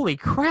 holy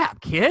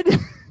crap, kid.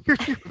 He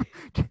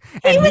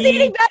was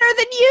eating better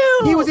than you.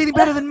 He was eating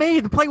better than me.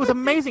 The plate was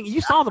amazing.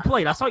 You saw the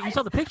plate. You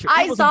saw the picture.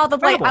 I saw the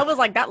plate. I was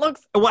like, that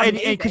looks amazing.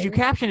 And because you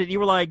captioned it, you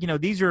were like,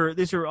 these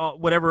are all,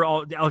 whatever,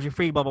 all allergy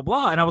free, blah blah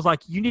blah. And I was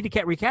like, you need to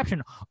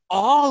recaption.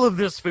 All of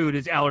this food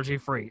is allergy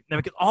free.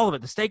 All of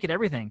it, the steak and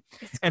everything.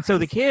 And so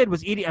the kid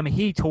was eating. I mean,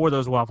 he tore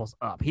those waffles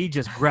up. He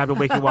just grabbed a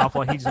waking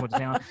waffle and he just went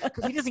down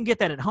because he doesn't get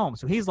that at home.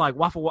 So he's like,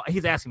 waffle.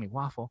 He's asking me,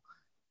 waffle,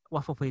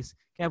 please.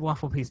 Can I have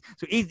waffle, please?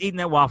 So he's eating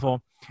that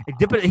waffle.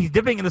 He's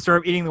dipping in the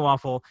syrup, eating the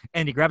waffle,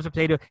 and he grabs a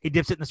potato. He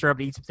dips it in the syrup.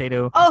 He eats the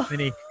potato. Oh.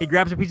 Then he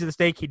grabs a piece of the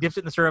steak. He dips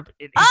it in the syrup.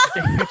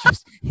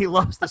 He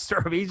loves the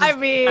syrup.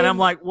 And I'm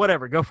like,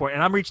 whatever, go for it.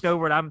 And I'm reaching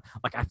over, and I'm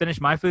like, I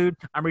finished my food.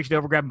 I'm reaching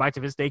over, grabbing bites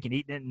of his steak and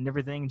eating it and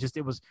everything.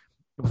 It was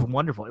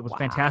wonderful. It was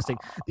fantastic.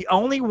 The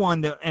only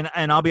one that,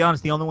 and I'll be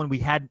honest, the only one we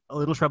had a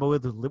little trouble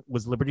with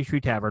was Liberty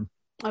Tree Tavern.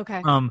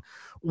 Okay.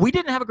 We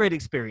didn't have a great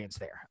experience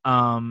there.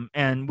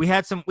 And we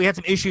had some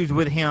issues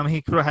with him.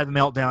 He could have had the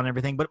meltdown and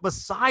everything. But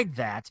beside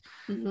that,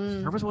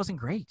 the service wasn't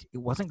great. It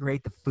wasn't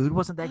great. The food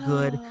wasn't that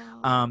good.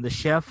 The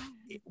chef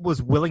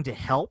was willing to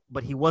help,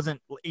 but he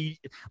wasn't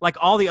like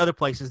all the other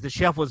places. The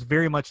chef was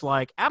very much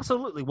like,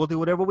 absolutely, we'll do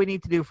whatever we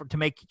need to do to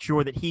make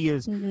sure that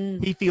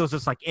he feels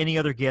just like any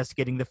other guest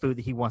getting the food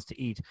that he wants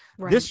to eat.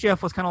 Right. This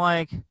chef was kind of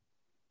like,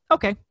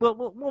 okay,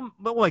 we'll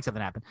make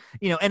something happen,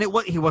 And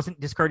he wasn't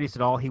discourteous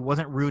at all. He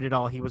wasn't rude at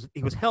all. He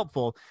was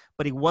helpful,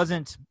 but he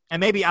wasn't.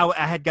 And maybe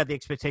I had got the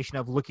expectation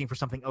of looking for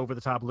something over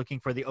the top, looking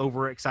for the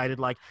overexcited,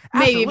 like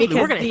maybe because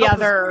we're going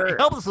to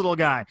help this little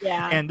guy.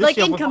 Yeah, and this like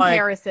in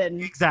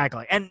comparison,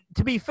 exactly. And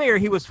to be fair,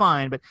 he was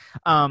fine, but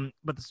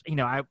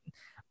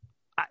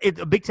it's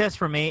a big test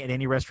for me at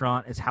any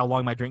restaurant is how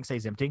long my drink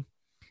stays empty.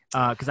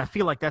 Because I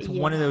feel like that's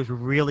one of those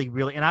really,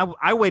 really, and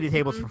I waited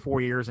tables for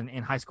 4 years in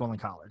high school and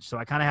college, so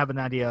I kind of have an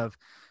idea of,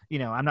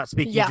 I'm not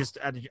speaking just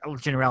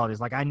generalities.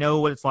 Like I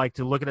know what it's like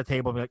to look at a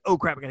table and be like, oh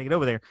crap, I gotta get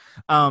over there.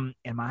 And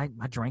my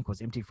drink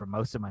was empty for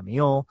most of my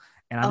meal,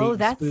 and I'm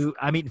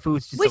eating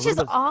food, which is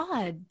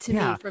odd to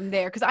me from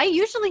there because I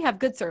usually have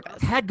good service.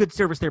 I've had good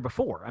service there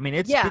before. I mean,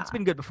 it's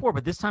been good before,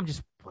 but this time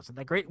just wasn't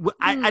that great.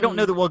 I don't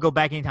know that we'll go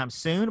back anytime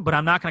soon, but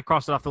I'm not going to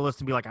cross it off the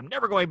list and be like, I'm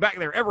never going back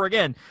there ever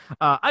again.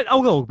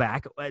 I'll go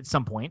back at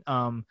some point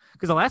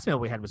because the last meal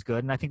we had was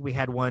good, and I think we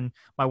had one.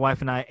 My wife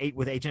and I ate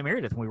with Agent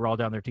Meredith when we were all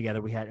down there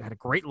together. We had a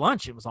great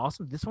lunch. It was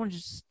awesome. This one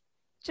just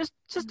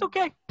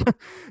okay,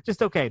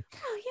 just okay.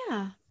 Oh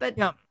yeah, but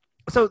yeah.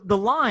 So the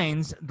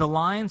lines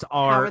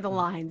are how are the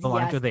lines? The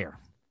lines are there.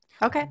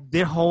 Okay.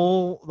 The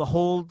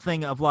whole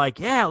thing of like,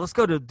 yeah, let's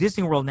go to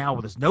Disney World now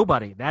where there's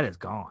nobody. That is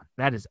gone.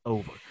 That is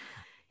over.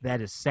 That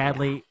is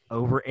sadly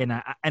over. And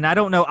I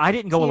don't know. I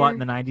didn't go a lot in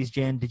the 90s,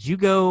 Jen. Did you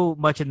go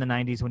much in the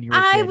 90s when you were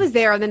a kid? I was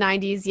there in the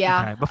 90s,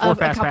 yeah. Okay. Before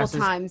Fast a couple Passes?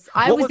 Times.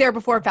 I was there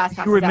before Fast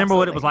Passes. You remember absolutely.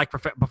 what it was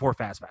like before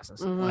Fast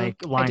Passes?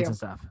 Like lines and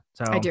stuff.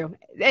 So I do.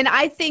 And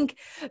I think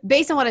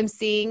based on what I'm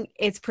seeing,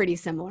 it's pretty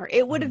similar.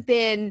 It would have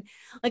been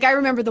like, I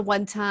remember the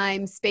one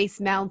time Space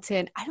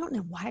Mountain. I don't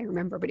know why I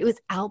remember, but it was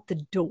out the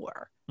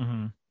door.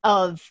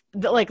 Of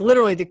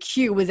literally the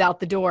queue was out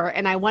the door.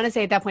 And I want to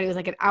say at that point, it was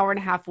like an hour and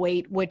a half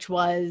wait, which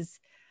was,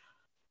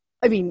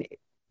 I mean,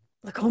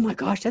 like, oh my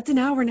gosh, that's an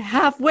hour and a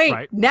half wait.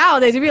 Right.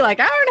 Nowadays, it'd be like,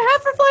 hour and a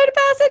half for Flight of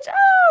Passage.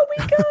 Oh,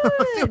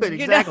 we could.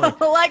 Exactly.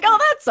 Like, oh,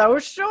 that's so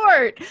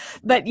short.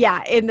 But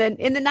yeah, in the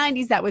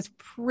 90s, that was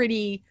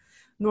pretty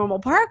normal.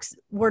 Parks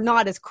were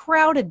not as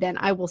crowded then,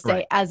 I will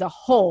say, as a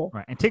whole.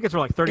 Right. And tickets were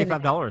like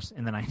 $35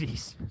 in the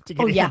 90s to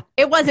get in. Yeah.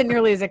 It wasn't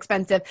nearly as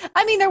expensive.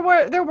 I mean, there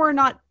were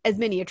not as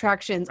many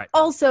attractions. Right.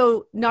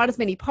 Also, not as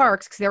many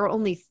parks because there were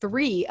only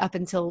 3 up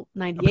until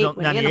 98.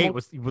 When 98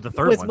 was the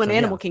third one. When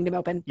Animal Kingdom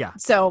opened. Yeah.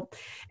 So,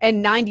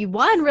 and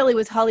 91 really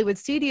was Hollywood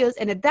Studios.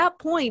 And at that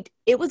point,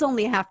 it was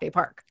only a half-day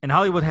park. And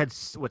Hollywood had,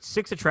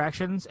 6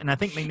 attractions? And I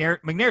think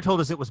McNair told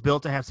us it was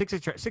built to have 6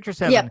 or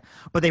 7,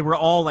 but they were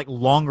all like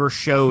longer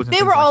shows.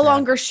 They were all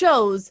longer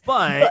shows.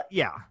 But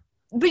yeah.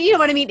 But you know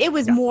what I mean? It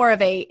was more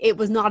of it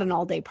was not an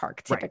all-day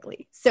park typically.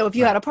 Right. So if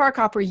you had a park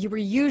hopper, you were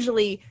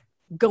usually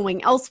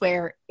going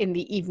elsewhere in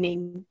the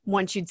evening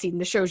once you'd seen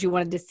the shows you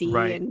wanted to see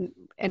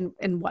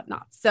and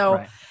whatnot. So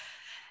Right.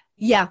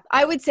 yeah,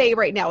 I would say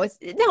right now it's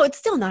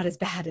still not as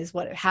bad as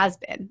what it has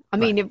been. I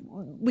mean, if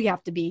we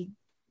have to be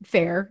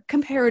fair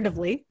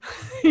comparatively,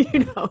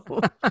 you know.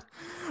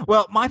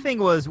 Well, my thing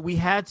was we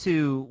had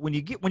to when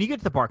you get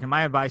to the park, and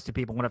my advice to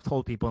people, what I've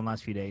told people in the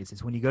last few days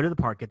is when you go to the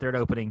park, get there at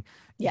opening,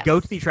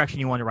 go to the attraction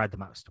you want to ride the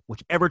most,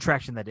 whichever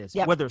attraction that is,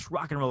 whether it's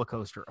Rock and Roller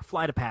Coaster, a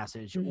Flight of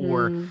Passage,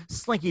 or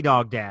Slinky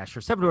Dog Dash,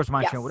 or Seven Dwarfs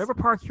Mine Train, whatever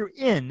park you're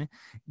in,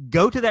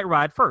 go to that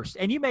ride first.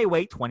 And you may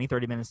wait 20,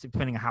 30 minutes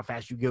depending on how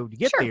fast you go to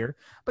get there,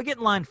 but get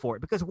in line for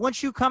it, because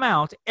once you come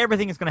out,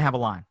 everything is going to have a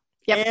line.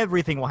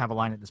 Everything will have a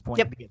line at this point.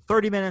 It'll be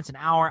 30 minutes, an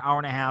hour, hour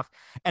and a half.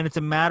 And it's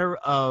a matter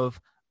of,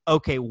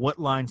 okay, what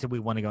lines do we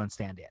want to go and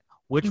stand in?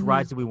 Which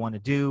rides do we want to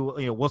do?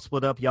 You know, we'll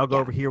split up. Y'all go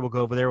over here. We'll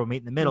go over there. We'll meet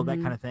in the middle,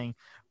 that kind of thing.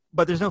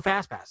 But there's no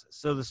fast passes.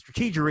 So the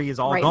strategery is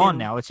all gone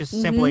now. It's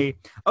just simply,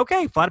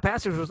 okay, Flight of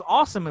Passage was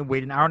awesome and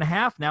waited an hour and a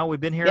half. Now we've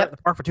been here at the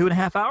park for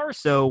 2.5 hours.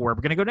 So where are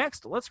we going to go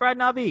next? Let's ride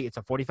Navi. It's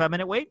a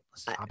 45-minute wait.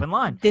 Let's hop in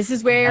line. This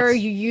is where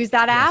you use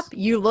that app.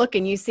 You look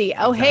and you see,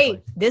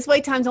 hey, this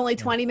wait time's only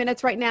 20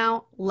 minutes right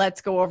now.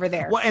 Let's go over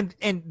there. Well,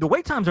 and the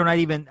wait times are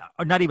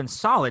not even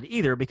solid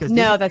either, because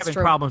that's having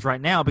true. problems right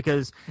now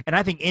because, and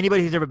I think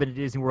anybody who's ever been to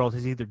Disney World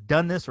has either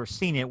done this or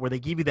seen it, where they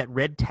give you that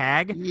red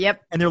tag.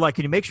 And they're like,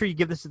 can you make sure you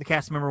give this to the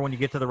cast member when you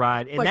get to the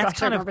ride? And that's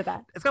kind of, it's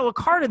got a little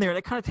card in there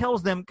that kind of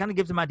tells them, kind of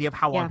gives them an idea of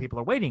how long people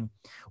are waiting.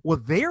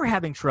 Well, they're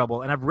having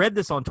trouble, and I've read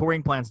this on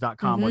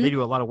touringplans.com where they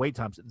do a lot of wait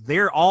times.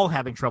 They're all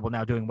having trouble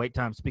now doing wait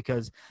times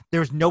because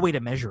there's no way to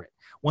measure it.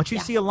 Once you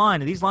see a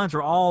line, and these lines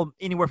are all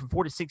anywhere from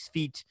 4 to 6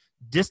 feet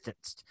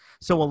distanced.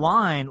 So a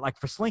line, like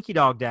for Slinky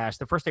Dog Dash,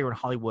 the first day we were in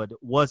Hollywood,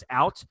 was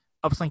out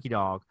of Slinky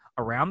Dog,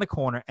 around the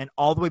corner, and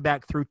all the way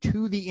back through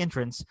to the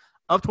entrance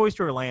of Toy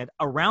Story Land,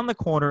 around the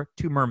corner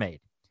to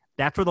Mermaid.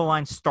 That's where the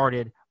line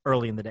started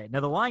early in the day. Now,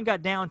 the line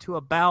got down to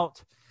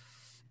about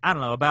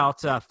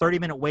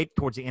 30-minute wait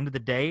towards the end of the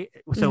day.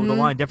 So the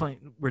line definitely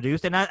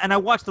reduced. And I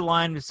watched the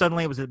line.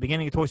 Suddenly, it was at the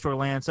beginning of Toy Story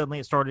Land. Suddenly,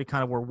 it started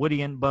kind of where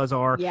Woody and Buzz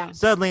are.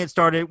 Suddenly, it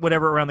started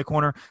whatever around the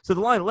corner. So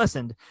the line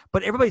lessened.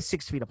 But everybody's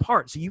 6 feet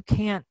apart. So you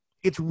can't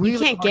 – it's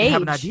really hard to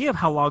have an idea of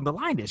how long the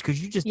line is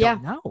because you just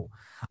don't know.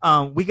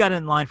 We got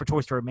in line for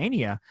Toy Story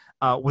Mania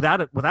without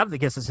the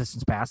guest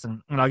assistance pass,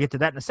 and I'll get to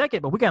that in a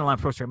second. But we got in line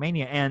for Toy Story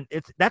Mania, and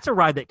that's a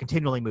ride that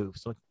continually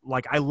moves. So,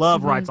 like I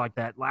love rides like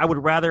that. I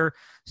would rather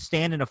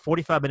stand in a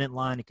 45-minute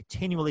line and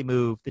continually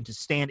move than to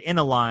stand in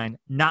a line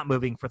not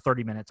moving for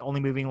 30 minutes, only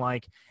moving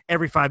like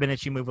every 5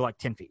 minutes you move like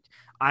 10 feet.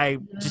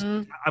 I'm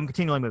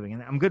continually moving,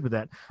 and I'm good with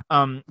that.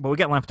 But we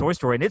got in line for Toy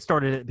Story, and it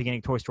started at the beginning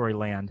of Toy Story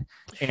Land,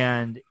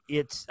 and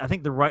I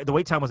think the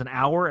wait time was an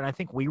hour, and I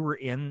think we were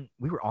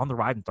on the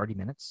ride in 30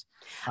 minutes.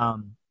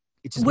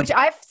 Which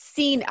I've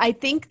seen. I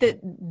think that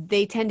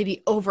they tend to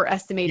be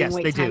overestimating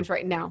wait times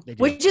right now,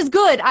 which is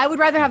good. I would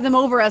rather have them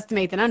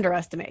overestimate than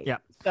underestimate. Yeah.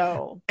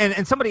 So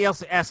and somebody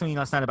else asked me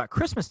last night about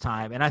Christmas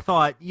time, and I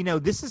thought,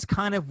 this is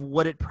kind of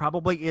what it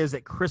probably is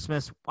at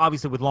Christmas,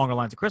 obviously with longer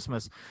lines at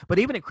Christmas, but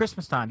even at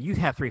Christmas time, you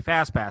have 3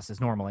 fast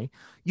passes normally.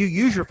 You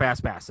use your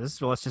fast passes.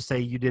 So let's just say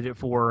you did it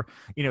for,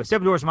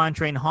 Seven Dwarfs Mine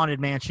Train, Haunted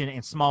Mansion,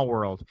 and Small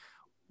World.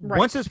 Right.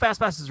 Once those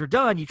fast passes are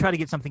done, you try to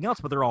get something else,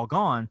 but they're all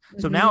gone.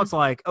 So now it's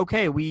like,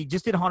 okay, we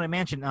just did Haunted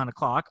Mansion at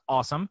 9:00.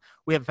 Awesome.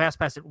 We have a fast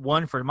pass at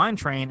 1 for Mine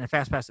Train and a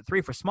fast pass at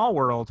 3 for Small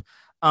World.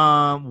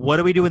 What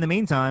do we do in the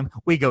meantime?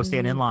 We go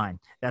stand in line.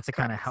 That's the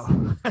kind of how.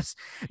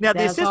 Now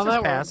the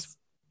assistance pass.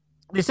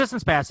 The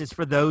assistance pass is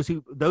for those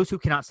who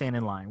cannot stand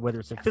in line, whether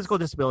it's a physical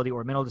disability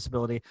or a mental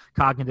disability,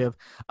 cognitive.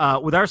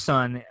 With our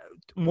son,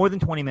 more than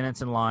 20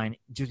 minutes in line,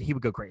 he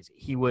would go crazy.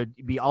 He would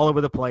be all over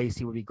the place.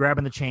 He would be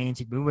grabbing the chains.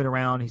 He'd move it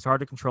around. He's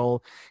hard to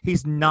control.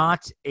 He's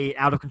not a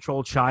out of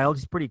control child.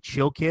 He's a pretty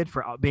chill kid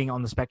for being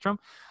on the spectrum.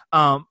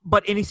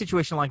 But any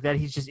situation like that,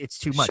 it's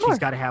too much. He's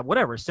got to have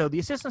whatever. So the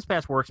assistance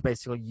pass works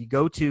basically. You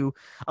go to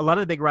a lot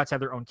of the big rides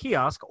have their own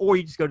kiosk, or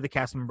you just go to the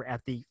cast member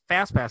at the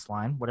fast pass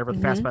line, whatever the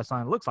fast pass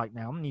line looks like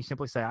now, and you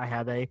simply say, I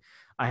have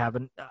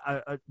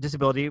a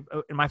disability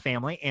in my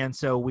family, and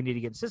so we need to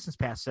get assistance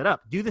pass set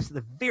up. Do this at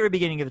the very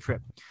beginning of the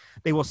trip.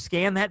 They will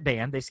scan that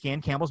band. They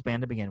scan Campbell's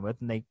band to begin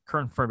with, and they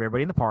confirm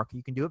everybody in the park.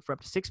 You can do it for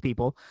up to 6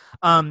 people.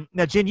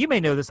 Now, Jen, you may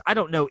know this. I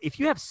don't know. If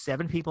you have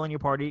 7 people in your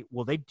party,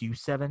 will they do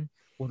 7?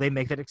 Will they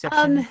make that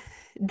exception?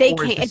 They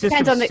can't. It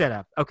depends on the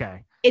setup.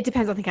 Okay. It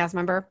depends on the cast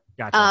member.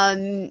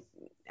 Gotcha.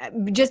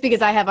 Just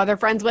because I have other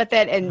friends with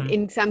it, and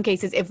in some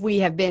cases, if we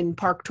have been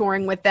park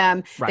touring with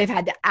them, they've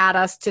had to add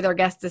us to their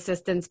guest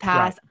assistance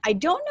pass. I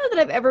don't know that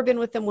I've ever been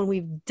with them when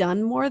we've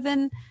done more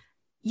than.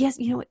 Yes,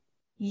 you know what?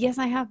 Yes,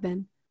 I have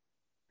been.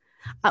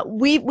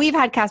 We've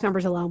had cast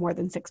members allow more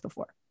than 6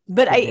 before,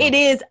 but it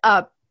is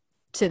up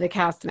to the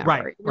cast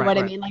member. You know what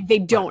I mean? Like, they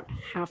don't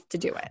have to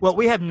do it. Well,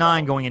 we have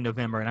 9 going in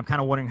November, and I'm kind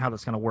of wondering how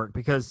that's going to work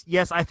because,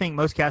 yes, I think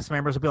most cast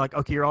members will be like,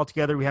 okay, you're all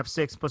together. We have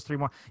 6 plus 3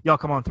 more. Y'all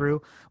come on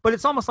through. But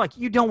it's almost like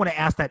you don't want to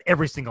ask that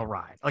every single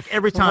ride. Like,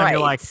 every time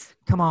you're like,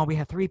 come on, we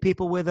have 3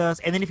 people with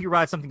us. And then if you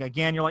ride something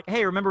again, you're like,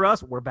 hey, remember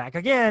us? We're back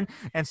again.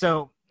 And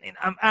so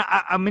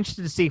I'm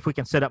interested to see if we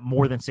can set up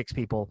more than 6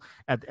 people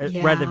right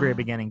at the very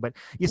beginning. But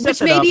you set Which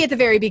that maybe up, at the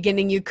very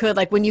beginning you could,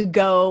 like when you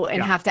go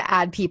and have to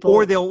add people.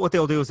 or what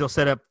they'll do is they'll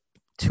set up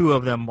 2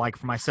 of them, like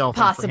for myself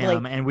Possibly.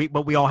 and for him,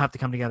 but we all have to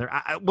come together.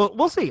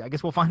 We'll see. I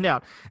guess we'll find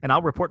out, and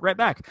I'll report right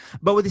back.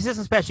 But with the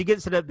assistance pass, you get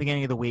it set up at the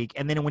beginning of the week,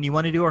 and then when you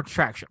want to do our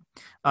traction,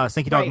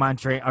 Slinky Dog Mine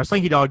Train, or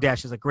Slinky Dog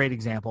Dash is a great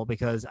example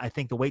because I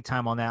think the wait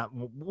time on that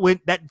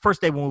first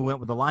day when we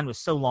went, the line was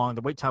so long,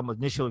 the wait time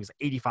initially was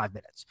 85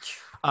 minutes.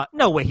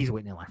 No way he's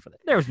waiting in line for that.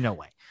 There's no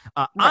way.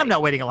 I'm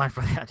not waiting in line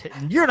for that.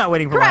 You're not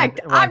waiting for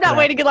Correct. line I'm not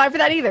waiting in line for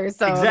that either.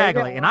 So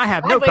exactly, and I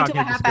have no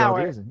cognitive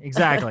disabilities.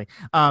 Exactly,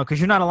 because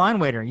you're not a line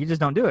waiter. You just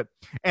don't do it.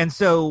 And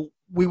so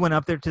we went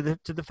up there to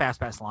the Fast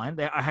Pass line.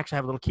 I actually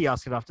have a little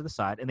kiosk off to the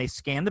side, and they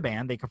scan the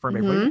band. They confirm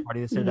everybody in the party.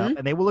 They set it up,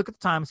 and they will look at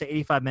the time and say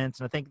 85 minutes.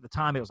 And I think at the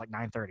time it was like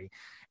 9:30.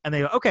 And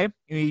they go, okay,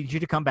 we need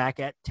you to come back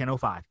at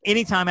 10:05.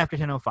 Anytime after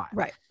 10:05.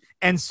 Right.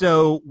 And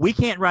so we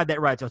can't ride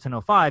that ride till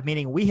 10:05,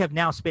 meaning we have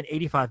now spent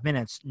 85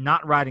 minutes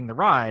not riding the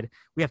ride.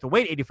 We have to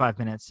wait 85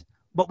 minutes,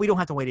 but we don't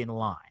have to wait in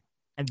line.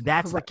 And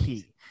that's the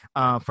key.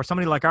 For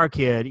somebody like our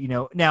kid,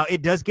 now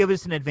it does give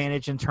us an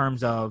advantage in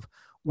terms of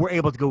we're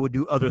able to go and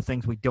do other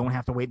things. We don't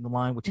have to wait in the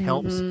line, which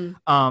helps.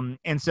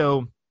 And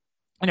so,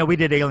 we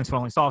did Alien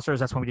Swirling Saucers.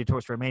 That's when we did Toy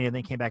Story Mania. And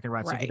then came back and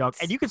ride Slinky Dog.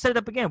 And you can set it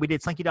up again. We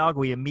did Slinky Dog.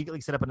 We immediately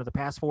set up another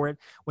pass for it.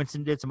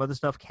 Winston did some other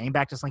stuff, came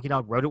back to Slinky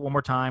Dog, rode it one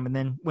more time, and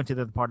then went to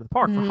the other part of the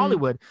park for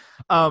Hollywood.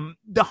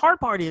 The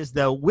hard part is,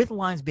 though, with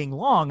lines being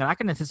long, and I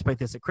can anticipate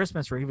this at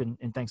Christmas or even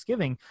in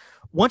Thanksgiving,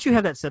 once you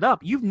have that set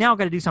up, you've now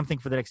got to do something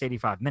for the next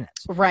 85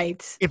 minutes.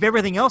 Right. If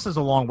everything else is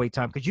a long wait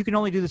time, because you can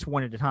only do this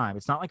one at a time.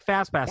 It's not like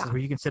Fast Passes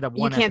where you can set up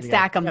one. You can't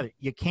stack them.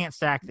 You can't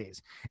stack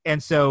these.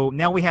 And so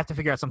now we have to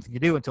figure out something to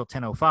do until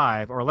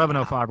 10:05 or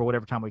 11:05 or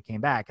whatever time we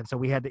came back. And so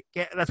we had to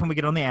that's when we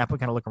get on the app and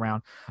kind of look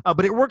around.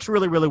 But it works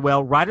really, really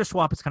well. Rider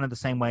swap is kind of the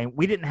same way.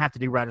 We didn't have to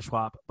do rider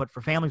swap, but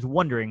for families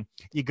wondering,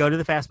 you go to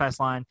the Fast Pass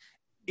line.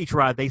 Each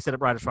ride, they set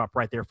up rider swap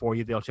right there for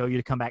you. They'll show you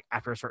to come back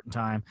after a certain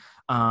time.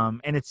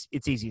 And it's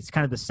easy. It's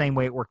kind of the same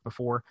way it worked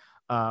before,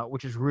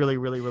 which is really,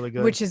 really, really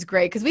good. Which is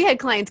great because we had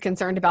clients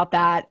concerned about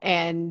that.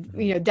 And,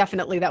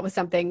 definitely that was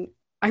something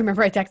I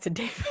remember I texted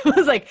Dave. I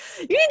was like,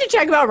 you need to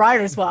check about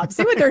rider swap,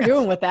 see what they're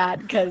doing with that.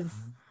 Because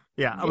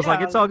I was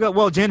like, it's all good.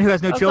 Well, Jen, who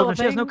has no children,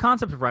 she has no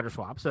concept of rider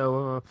swap.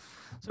 So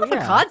the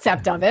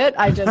concept of it,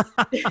 I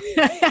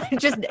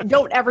just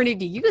don't ever need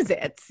to use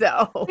it.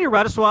 So you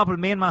ride a swap with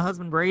me and my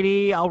husband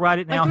Brady. I'll ride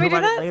it now. He'll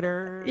ride it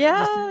later.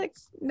 Yeah.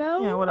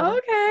 No.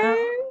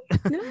 Okay.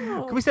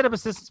 No. Can we set up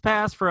assistance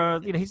pass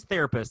for he's a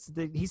therapist.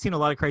 He's seen a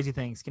lot of crazy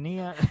things. Can he?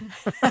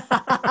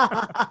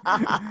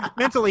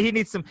 Mentally, he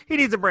needs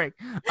a break.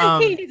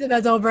 He needs a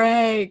mental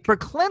break for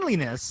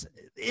cleanliness.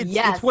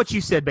 It's what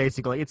you said,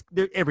 basically.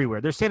 They're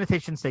everywhere. There's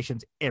sanitation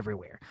stations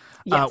everywhere.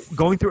 Yes.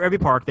 Going through every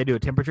park, they do a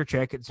temperature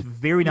check. It's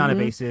very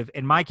non-invasive.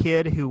 And my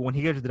kid, who when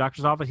he goes to the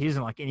doctor's office, he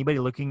doesn't like anybody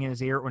looking in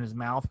his ear or in his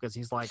mouth because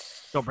he's like,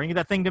 don't bring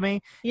that thing to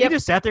me. He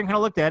just sat there and kind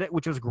of looked at it,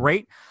 which was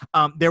great.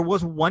 There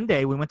was one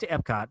day we went to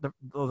Epcot,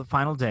 the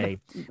final day,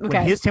 when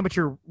his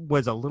temperature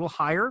was a little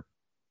higher.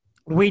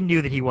 We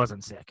knew that he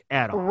wasn't sick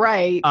at all.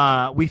 Right.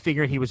 We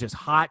figured he was just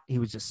hot. He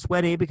was just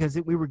sweaty because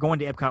we were going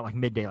to Epcot like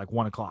midday, like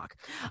 1 o'clock.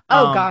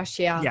 Oh, gosh,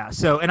 yeah. Yeah.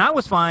 So, and I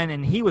was fine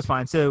and he was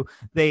fine. So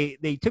they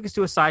took us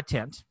to a side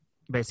tent,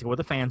 basically where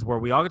the fans were.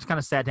 We all just kind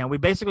of sat down. We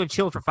basically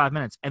chilled for 5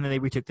 minutes and then they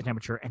retook the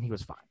temperature and he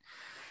was fine.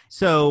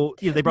 So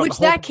they brought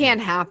that can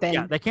happen.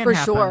 Yeah, that can for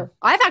happen. Sure.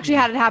 I've actually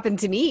had it happen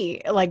to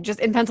me, like just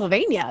in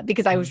Pennsylvania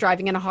because I was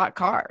driving in a hot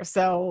car.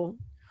 So.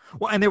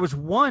 Well, and there was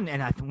one,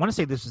 and I want to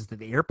say this was at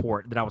the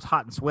airport, that I was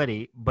hot and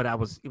sweaty, but it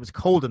was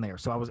cold in there,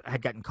 so I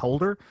had gotten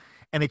colder,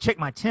 and they checked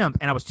my temp,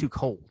 and I was too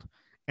cold,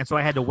 and so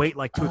I had to wait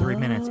like 2 or 3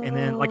 minutes, and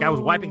then like I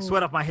was wiping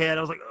sweat off my head,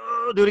 I was like,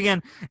 oh, do it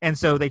again, and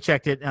so they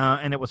checked it,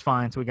 and it was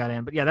fine, so we got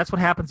in. But yeah, that's what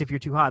happens if you're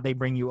too hot; they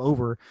bring you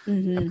over,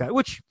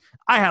 which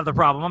I have the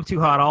problem. I'm too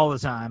hot all the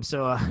time,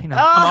 so I'm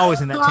always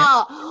in that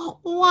tent.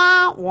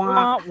 Wah,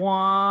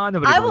 wah.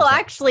 I will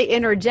actually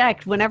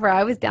interject. Whenever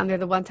I was down there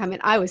the one time,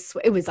 and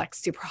it was like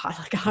super hot,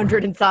 like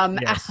 100 and some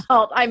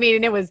out. I mean,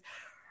 and it was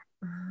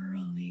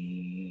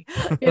early,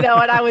 and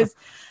I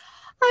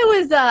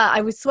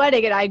was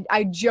sweating, and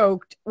I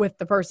joked with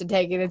the person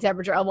taking the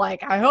temperature. I'm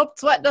like, I hope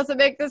sweat doesn't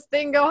make this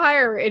thing go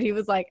higher. And he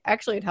was like,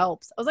 actually, it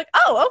helps. I was like,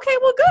 oh, okay,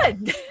 well,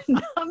 good.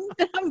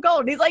 I'm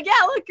golden. He's like,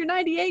 yeah, look, you're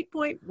 98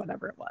 point,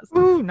 whatever it was.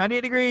 Ooh,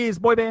 98 degrees,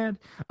 boy band.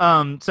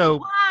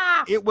 So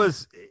it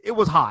was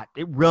hot.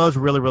 It was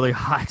really, really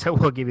hot. I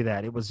will give you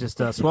that. It was just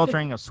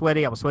sweltering. I was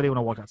sweaty. When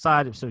I walked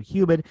outside. It was so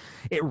humid.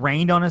 It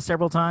rained on us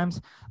several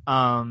times.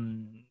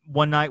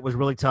 One night was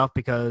really tough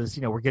because,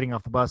 we're getting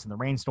off the bus in the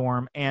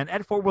rainstorm. And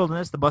at Fort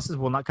Wilderness, the buses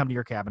will not come to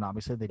your cabin,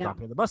 obviously. They drop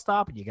you at the bus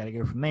stop, and you got to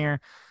go from there.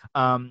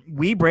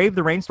 We braved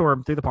the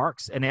rainstorm through the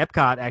parks. And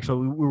Epcot,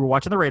 actually, we were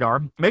watching the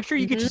radar. Make sure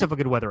you get yourself a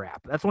good weather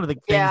app. That's one of the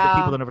things that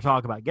people don't ever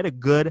talk about. Get a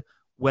good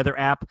weather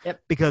app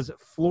because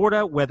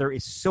Florida weather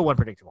is so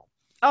unpredictable.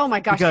 Oh, my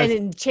gosh. And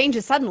it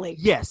changes suddenly.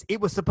 Yes. It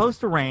was supposed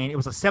to rain. It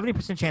was a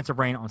 70% chance of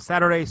rain on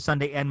Saturday,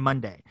 Sunday, and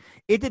Monday.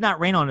 It did not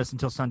rain on us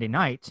until Sunday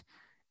night.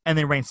 and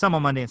then rained some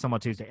on Monday and some on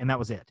Tuesday, and that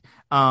was it.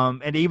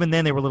 And even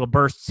then, there were little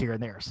bursts here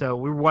and there. So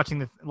we were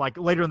watching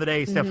later in the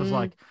day. Steph was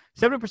like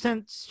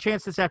 70%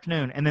 chance this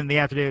afternoon, and then the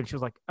afternoon she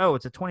was like, "Oh,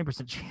 it's a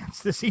 20% chance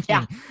this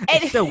evening." Yeah.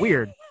 It's so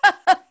weird.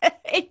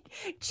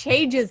 It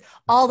changes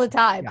all the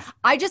time. Yeah.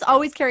 I just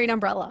always carry an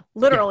umbrella.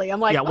 Literally, I'm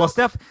like, Well,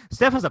 Steph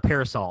has a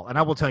parasol, and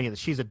I will tell you that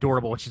she's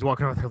adorable when she's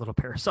walking around with her little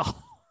parasol.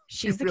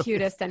 She's the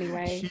cutest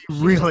anyway. She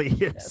really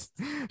is.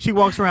 She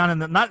walks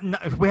around in not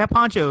we have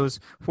ponchos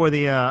for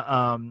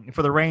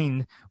the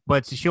rain,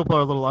 but she'll pull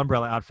her little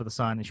umbrella out for the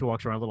sun, and she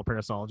walks around with a little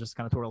parasol, just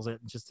kind of twirls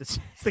it, and it's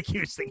the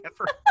cutest thing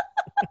ever.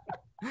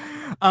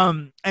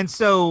 And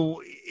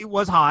so it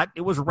was hot.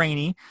 It was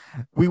rainy.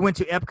 We went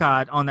to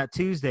Epcot on that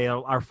Tuesday,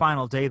 our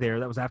final day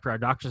there. That was after our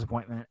doctor's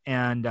appointment,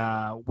 and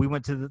we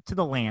went to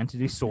the land to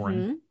do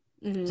soaring.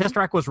 Mm-hmm. Test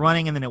track was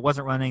running, and then it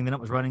wasn't running. Then it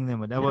was running,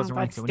 then it wasn't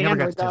running. So we never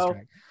got to test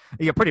track.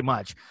 Yeah, pretty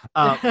much.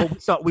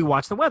 But we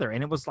watched the weather,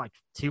 and it was like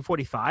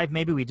 2:45.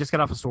 Maybe we just got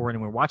off a soaring,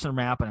 and we were watching the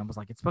map, and I was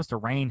like, it's supposed to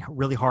rain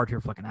really hard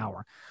here for like an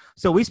hour.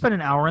 So we spent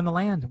an hour in the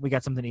land. We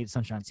got something to eat at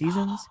Sunshine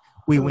Seasons.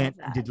 We went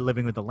and did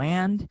Living with the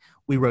Land.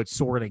 We rode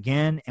Soarin'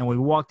 again, and we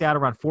walked out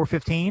around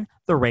 4:15.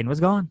 The rain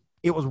was gone.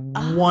 It was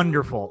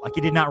wonderful. Like,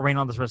 it did not rain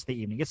on this rest of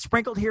the evening. It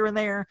sprinkled here and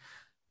there,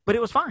 but it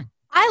was fine.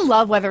 I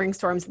love weathering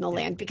storms in the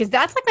land because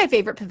that's like my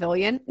favorite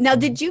pavilion. Now,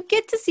 did you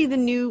get to see the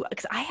new?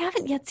 Because I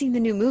haven't yet seen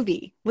the new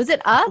movie. Was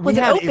it up? Was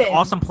it open?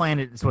 Awesome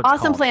Planet is what it's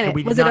Awesome called. Planet. And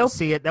we did not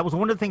see it. That was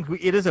one of the things.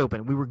 It is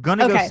open. We were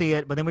gonna go see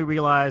it, but then we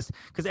realized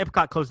because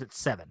Epcot closed at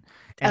 7,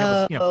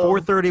 and it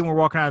was 4:30, and we're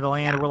walking out of the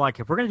land, and we're like,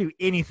 if we're gonna do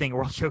anything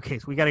World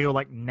Showcase, we got to go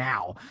like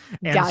now.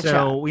 And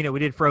so we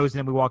did Frozen,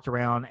 and we walked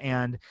around,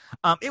 and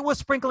it was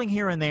sprinkling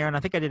here and there, and I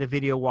think I did a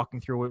video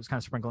walking through where it was kind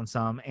of sprinkling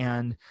some,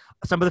 and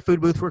some of the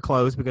food booths were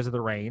closed because of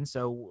the rain,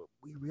 so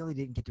we really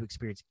didn't get to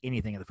experience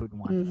anything of the Food and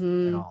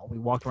Wine at all. We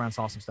walked around,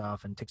 saw some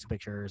stuff, and took some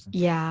pictures.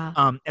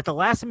 And, at the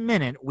last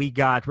minute, we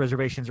got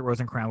reservations at Rose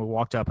and Crown. We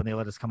walked up, and they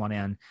let us come on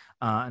in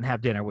and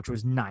have dinner, which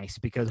was nice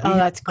because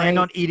we planned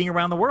on eating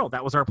around the world.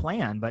 That was our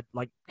plan, but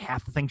like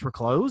half the things were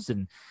closed,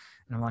 and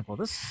I'm like, well,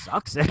 this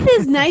sucks. It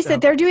is nice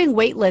that they're doing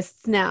wait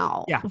lists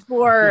now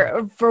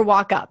for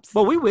walk-ups.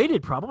 Well, we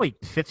waited probably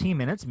 15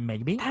 minutes,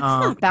 maybe. That's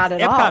not bad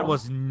at all. Epcot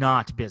was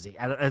not busy.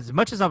 As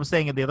much as I was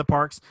saying at the other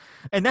parks,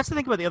 and that's the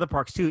thing about the other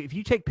parks, too. If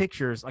you take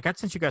pictures, like I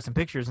sent you guys some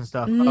pictures and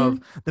stuff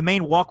of the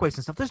main walkways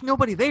and stuff, there's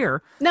nobody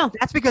there. No.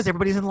 That's because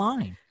everybody's in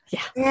line.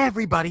 Yeah.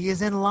 Everybody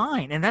is in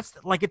line. And that's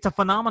like, it's a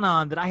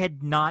phenomenon that I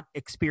had not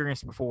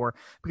experienced before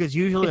because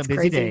usually on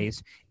busy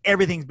days,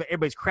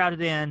 everybody's crowded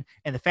in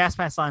and the Fast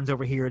Pass line's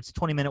over here. It's a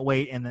 20-minute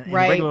wait and the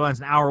regular line's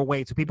an hour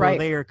wait. So people are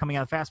there coming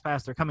out of Fast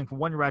Pass. They're coming from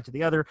one route to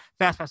the other.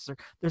 Fast Passes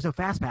there's no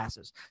Fast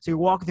Passes. So you're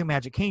walking through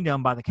Magic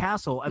Kingdom by the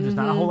castle and there's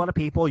not a whole lot of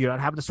people. You're not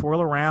having to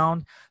swirl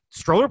around.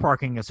 Stroller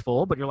parking is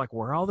full, but you're like,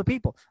 where are all the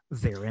people?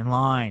 They're in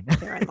line.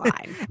 They're in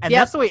line. And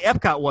that's the way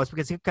Epcot was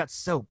because Epcot's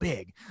so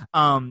big.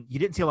 You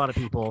didn't see a lot of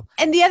people.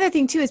 And the other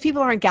thing, too, is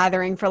people aren't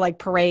gathering for like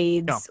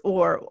parades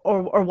or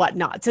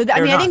whatnot. So,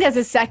 I think that's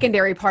a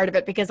secondary part of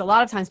it because a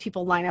lot of times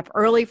people line up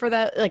early for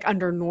that, like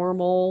under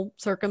normal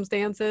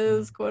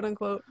circumstances, quote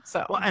unquote.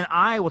 So, well, and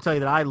I will tell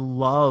you that I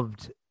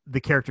loved the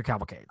character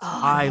cavalcades.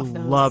 I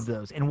love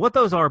those. And what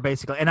those are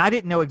basically, and I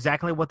didn't know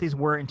exactly what these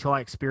were until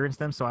I experienced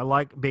them, so I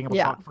like being able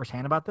to talk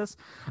firsthand about this.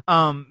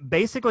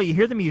 Basically, you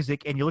hear the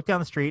music, and you look down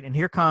the street, and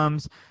here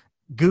comes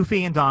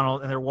Goofy and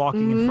Donald, and they're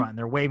walking in front, and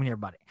they're waving at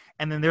everybody.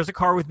 And then there's a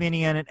car with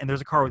Minnie in it, and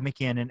there's a car with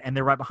Mickey in it, and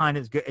they're right behind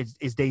it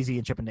is Daisy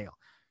and Chip and Dale.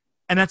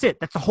 And that's it.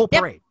 That's the whole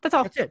parade. Yep, that's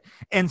all. That's it.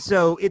 And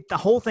so the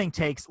whole thing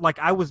takes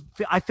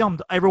I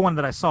filmed everyone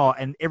that I saw,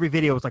 and every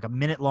video was like a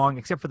minute long,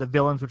 except for the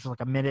villains, which was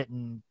like a minute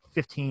and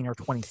 15 or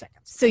 20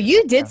 seconds. So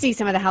you did see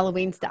some of the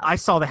Halloween stuff. I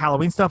saw the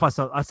Halloween stuff. I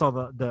saw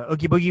the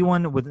Oogie Boogie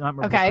one with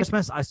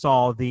Christmas. I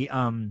saw the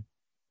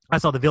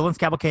Villains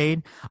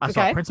Cavalcade. I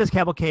saw Princess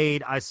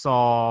Cavalcade. I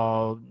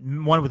saw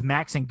one with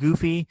Max and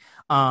Goofy.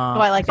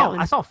 I like that one.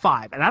 I saw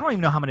 5, and I don't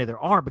even know how many there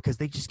are because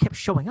they just kept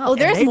showing up. Oh,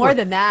 there's more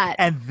than that.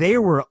 And they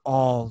were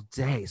all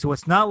day. So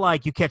it's not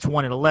like you catch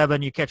one at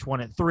 11, you catch one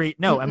at 3.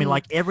 No, I mean,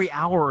 like every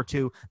hour or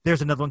two,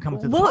 there's another one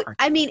coming through the park.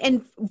 I mean,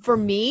 and for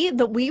me,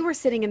 we were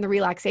sitting in the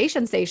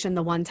relaxation station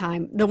the one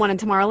time, the one in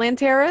Tomorrowland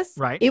Terrace.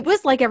 Right. It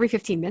was like every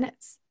 15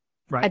 minutes.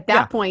 Right. At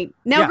that point.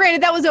 Now,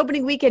 granted, that was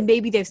opening weekend.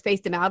 Maybe they've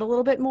spaced them out a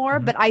little bit more.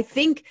 But I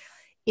think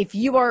if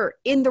you are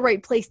in the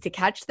right place to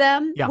catch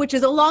them, which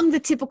is along the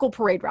typical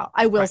parade route,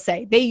 I will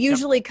say. They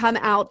usually come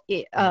out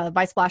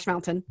by Splash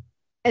Mountain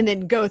and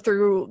then go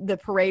through the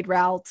parade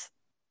route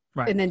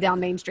and then down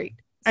Main Street.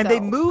 And they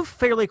move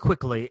fairly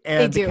quickly.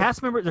 And they do. The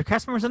cast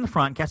members in the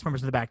front, cast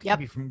members in the back to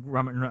keep you from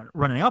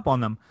running up on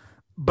them.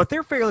 but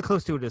they're fairly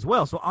close to it as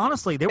well. So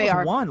honestly, there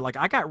was one, like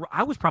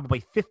I was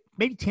probably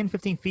maybe 10,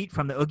 15 feet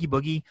from the Oogie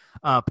Boogie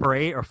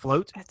parade or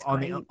float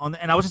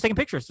and I was just taking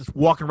pictures, just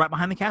walking right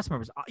behind the cast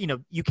members. You know,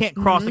 you can't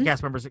cross the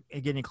cast members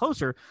and get any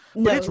closer,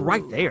 but it's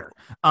right there.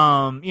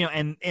 You know,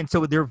 and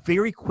so they're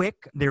very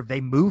quick.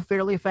 They move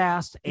fairly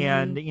fast.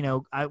 And, you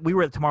know, we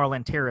were at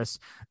Tomorrowland Terrace,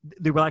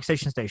 the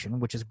relaxation station,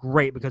 which is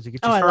great because you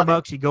get your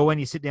Starbucks, you go in,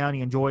 you sit down,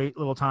 you enjoy a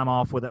little time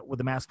off with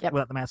the mask,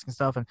 without the mask and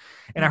stuff.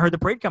 And I heard the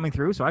parade coming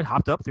through, so I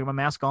hopped up, threw my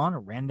mask on,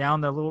 and ran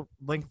down the little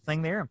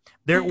thing there.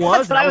 There it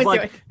was. And I was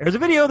like, there's a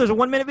video. There's a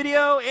 1-minute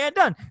video, and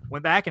done.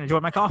 Went back and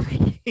enjoyed my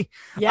coffee.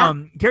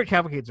 Carrot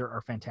cavalcades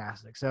are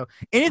fantastic. So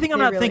anything I'm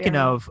not thinking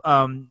of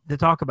to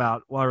talk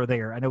about while we're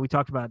there. I know we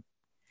talked about.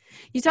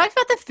 You talked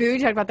about the food. You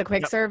talked about the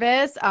quick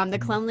service, the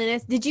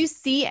cleanliness. Did you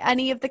see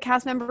any of the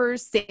cast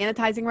members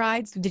sanitizing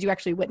rides? Did you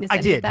actually witness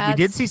any of that? We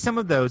did see some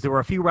of those. There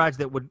were a few rides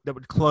that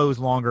would close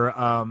longer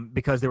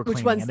because they were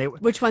cleaning.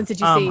 Which ones did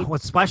you see? Well,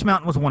 Splash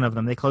Mountain was one of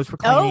them. They closed for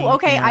cleaning. Oh,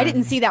 okay. I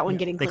didn't see that one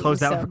getting cleaned. They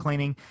closed that one for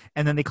cleaning.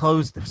 And then they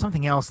closed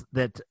something else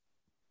that,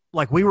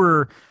 like, we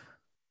were...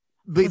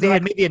 They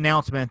had made the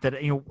announcement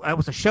that, you know, it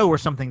was a show or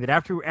something that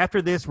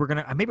after this we're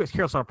gonna, maybe it was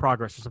Carousel of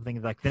Progress or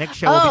something, like the next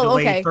show will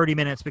be delayed 30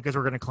 minutes because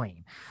we're gonna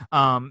clean.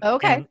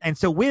 And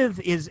so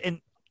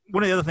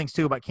one of the other things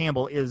too about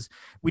Campbell is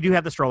we do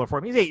have the stroller for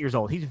him. He's 8 years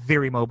old. He's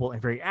very mobile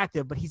and very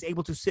active, but he's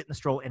able to sit in the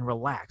stroller and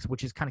relax,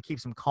 which is kind of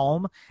keeps him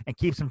calm and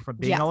keeps him from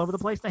being all over the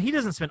place. Now, he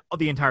doesn't spend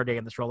the entire day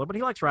in the stroller, but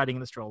he likes riding in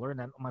the stroller, and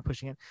am I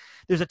pushing it?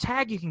 There's a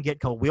tag you can get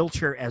called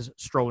wheelchair as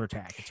stroller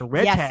tag. It's a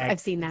red tag. I've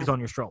seen that. It's on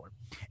your stroller.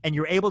 And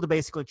you're able to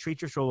basically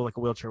treat your stroller like a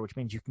wheelchair, which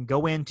means you can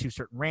go into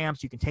certain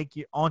ramps, you can take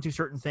you onto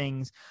certain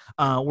things,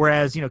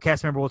 whereas, you know,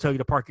 cast member will tell you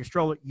to park your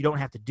stroller. You don't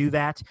have to do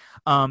that.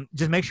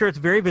 just make sure it's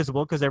very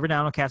visible, because every now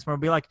and then a cast member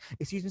will be like,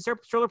 excuse me, sir,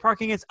 stroller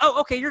parking is, oh,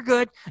 okay, you're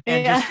good.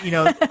 And just, you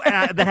know,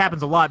 that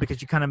happens a lot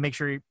because you kind of make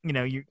sure, you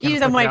use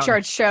them, make sure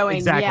it's showing.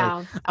 Exactly.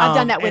 Yeah. I've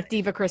done that with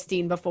Diva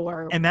Christine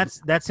before. And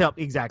that's helped.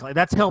 Exactly.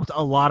 That's helped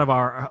a lot of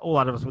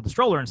us with the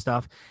stroller and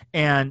stuff.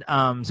 And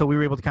so we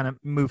were able to kind of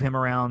move him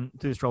around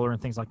through the stroller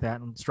and things like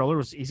that. And the stroller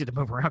was easy to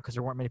move around because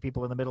there weren't many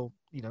people in the middle,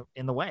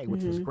 in the way,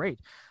 which was great.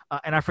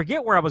 And I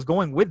forget where I was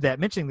going with that,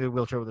 mentioning the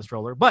wheelchair with the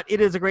stroller, but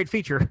it is a great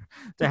feature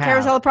to have.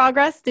 Carousel of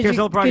Progress?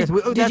 Carousel of Progress.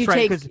 That's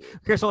right, because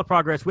Carousel of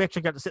Progress, we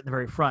actually got to sit in the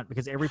very front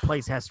because every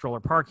place has stroller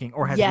parking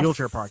or has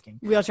wheelchair parking.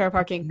 Wheelchair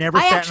parking.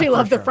 I actually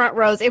love the front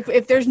rows.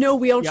 If there's no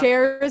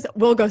wheelchairs,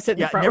 we'll go sit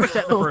in the front row. Never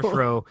sat in the first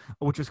row,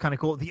 which was kind of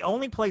cool. The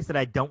only place that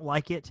I don't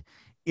like it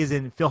is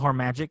in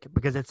PhilharMagic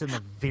because it's in the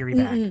very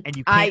back and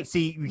you can't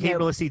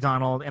really see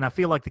Donald. And I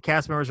feel like the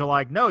cast members are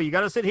like, no, you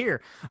got to sit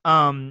here.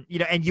 And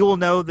you'll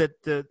know that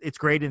it's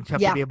great in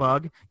Tough to Be a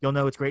Bug. You'll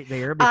know it's great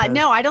there.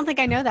 No, I don't think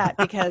I know that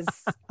because,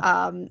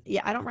 I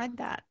don't ride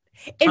that.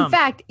 In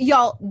fact,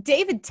 y'all,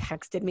 David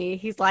texted me.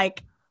 He's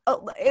like,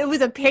 it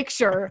was a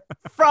picture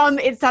from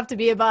It's Tough to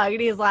Be a Bug,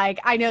 and he's like,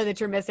 I know that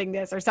you're missing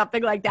this or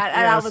something like that.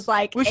 And I was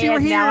like, wish you were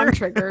here. Now I'm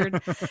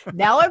triggered.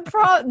 now I'm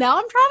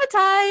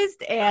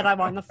traumatized, and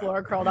I'm on the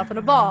floor curled up in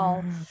a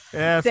ball.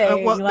 Yes.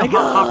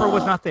 Hopper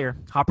was not there.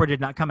 Hopper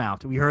did not come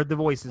out. We heard the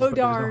voices, but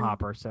there was no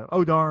Hopper. So,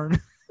 darn.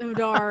 Oh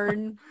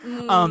darn.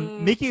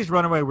 Mickey's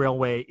Runaway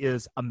Railway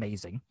is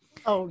amazing.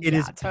 It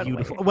is totally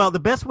beautiful. Well, the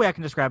best way I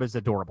can describe it is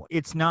adorable.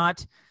 It's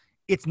not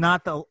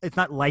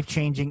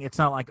life-changing. It's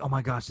not like, oh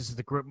my gosh, this is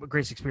the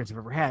greatest experience I've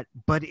ever had,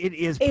 but it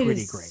is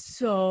pretty great. It's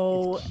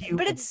cute,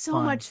 but it's so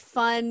much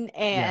fun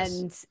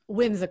and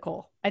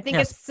whimsical. I think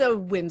it's so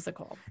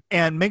whimsical.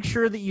 And make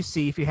sure that you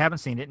see, if you haven't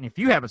seen it, and if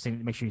you haven't seen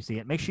it, make sure you see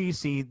it. Make sure you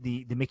see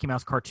the Mickey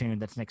Mouse cartoon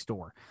that's next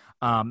door.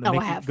 I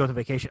have. Goes on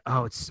vacation.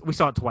 We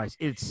saw it twice.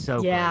 It's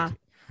so great.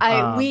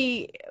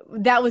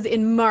 That was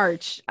in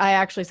March. I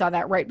actually saw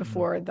that right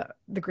before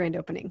the grand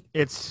opening.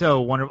 It's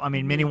so wonderful. I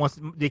mean, Minnie wants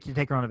Mickey to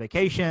take her on a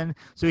vacation,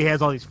 so he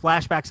has all these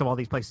flashbacks of all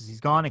these places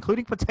he's gone,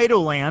 including Potato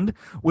Land,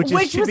 which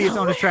should be its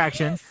own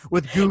attraction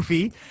with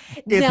Goofy.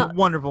 It's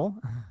wonderful.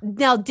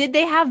 Now, did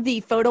they have the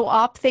photo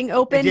op thing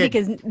open?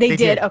 Because they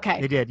did. Okay,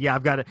 they did. Yeah,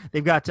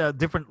 they've got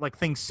different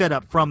things set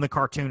up from the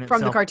cartoon itself.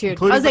 From the cartoon,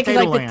 I was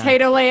thinking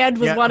Potato Land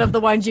was one of the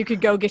ones you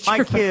could go get.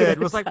 My kid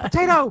was like,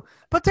 potato.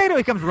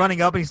 He comes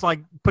running up and he's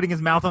like putting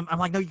his mouth on. I'm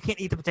like, no, you can't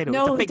eat the potato.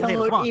 No, it's a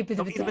fake don't eat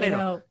potato. the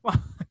potato.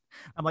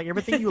 I'm like,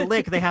 everything you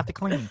lick, they have to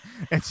clean.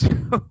 And so,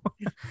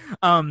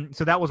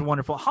 so that was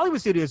wonderful. Hollywood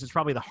Studios is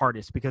probably the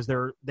hardest because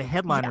they're the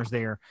headliners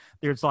there.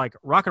 There's like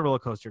Rock and Roller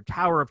Coaster,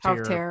 Tower of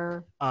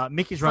Terror,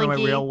 Mickey's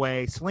Runaway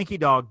Railway, Slinky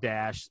Dog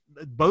Dash,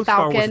 both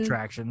Falcon. Star Wars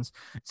attractions.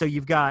 So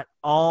you've got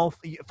all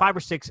 5 or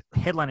 6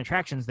 headline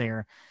attractions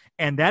there.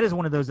 And that is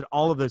one of those that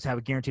all of those have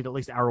a guaranteed at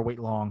least hour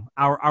long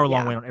wait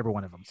on every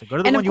one of them. So go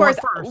to the one you want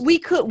first.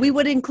 We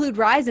would include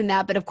Rise in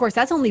that, but of course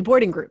that's only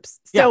boarding groups.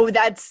 So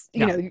that's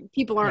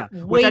people aren't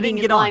waiting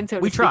in line. So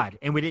we tried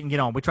and we didn't get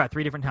on. We tried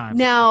 3 different times.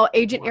 Now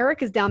Agent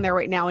Eric is down there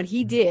right now, and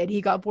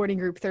he got boarding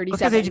group 37.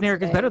 Because Agent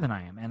Eric is better than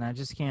I am, and I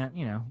just can't.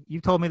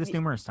 You've told me this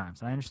numerous times,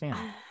 and I understand.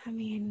 I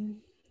mean.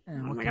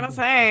 What am I gonna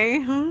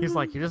say? He's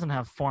like, he doesn't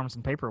have forms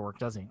and paperwork,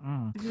 does he?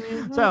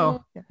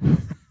 So.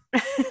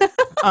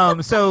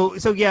 So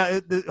yeah,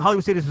 the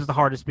Hollywood Studios was the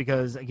hardest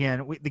because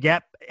again, the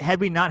gap. Had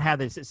we not had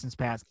the Assistance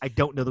Pass, I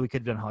don't know that we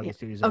could have done Hollywood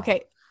Studios.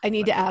 Okay, I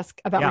need to ask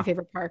about my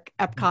favorite park,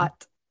 Epcot.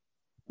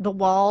 The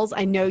walls.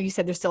 I know you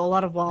said there's still a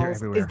lot of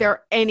walls. Is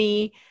there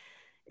any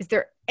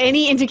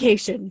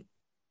indication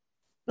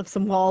of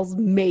some walls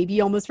maybe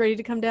almost ready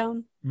to come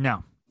down?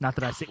 No. Not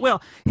that I see.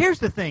 Well, here's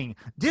the thing.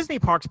 Disney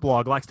Parks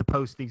blog likes to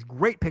post these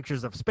great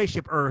pictures of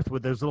Spaceship Earth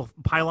with those little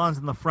pylons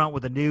in the front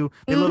with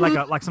they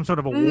look like some sort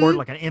of award,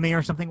 like an Emmy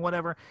or something,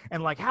 whatever,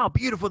 and like how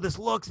beautiful this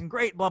looks and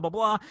great, blah, blah,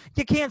 blah.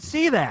 You can't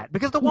see that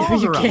because the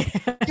walls are up.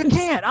 You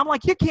can't. I'm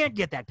like, you can't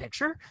get that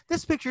picture.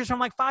 This picture is from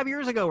like 5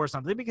 years ago or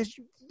something because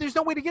there's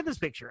no way to get this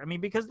picture. I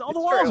mean, because all the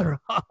walls are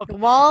up. The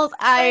walls,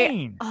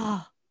 I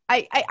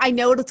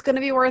know it's going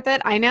to be worth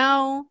it. I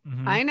know,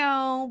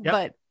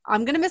 but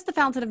I'm going to miss the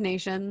Fountain of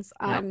Nations.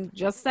 I'm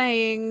just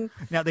saying.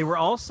 Now, they were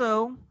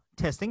also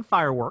testing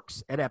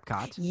fireworks at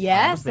Epcot.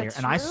 Yes, that's true.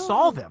 And I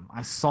saw them.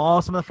 I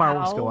saw some of the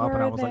fireworks go up,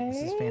 and I was like,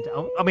 this is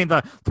fantastic. I mean,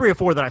 the 3 or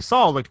 4 that I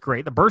saw looked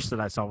great. The bursts that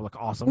I saw looked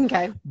awesome.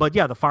 Okay. But,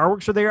 yeah, the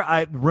fireworks are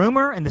there.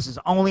 Rumor, and this is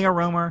only a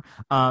rumor,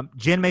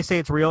 Jen may say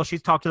it's real.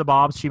 She's talked to the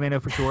Bobs. She may know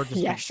for sure.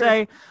 Just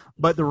say.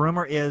 But the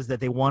rumor is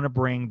that they want to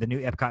bring the new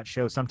Epcot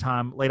show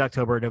sometime late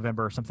October,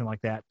 November, something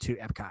like that, to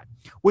Epcot,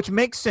 which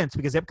makes sense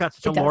because Epcot's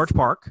such a large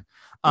park.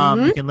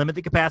 You can limit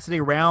the capacity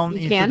around.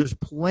 So there's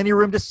plenty of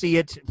room to see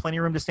it, plenty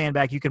of room to stand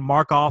back. You can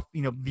mark off,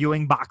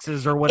 viewing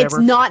boxes or whatever.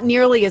 It's not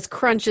nearly as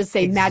crunch as,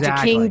 say, Magic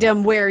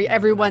Kingdom, where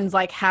everyone's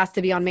like has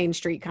to be on Main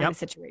Street kind of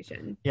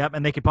situation. Yep,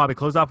 and they could probably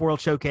close off World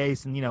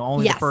Showcase and,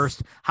 only the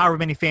first however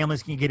many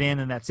families can get in,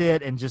 and that's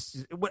it. And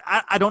just,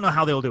 I don't know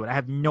how they'll do it. I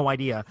have no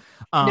idea.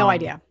 No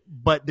idea.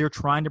 But they're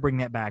trying to bring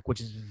that back,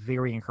 which is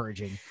very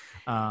encouraging.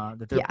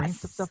 That they're bringing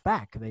some stuff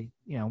back.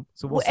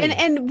 So we'll see.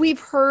 And we've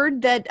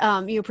heard that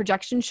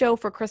projection show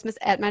for Christmas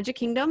at Magic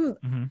Kingdom.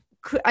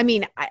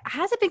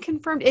 Has it been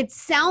confirmed? It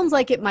sounds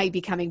like it might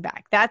be coming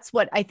back. That's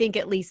what I think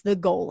at least the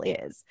goal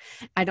is.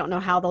 I don't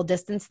know how they'll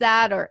distance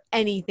that or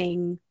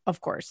anything,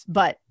 of course,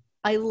 but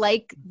I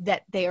like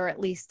that they are at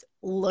least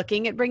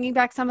looking at bringing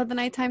back some of the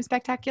nighttime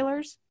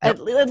spectaculars, at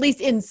least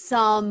in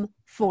some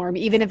form,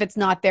 even if it's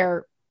not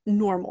their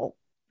normal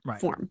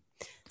form.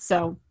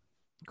 So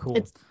cool.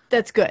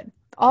 That's good.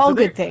 All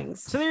good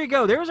things. So there you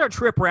go. There's our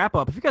trip wrap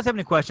up. If you guys have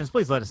any questions,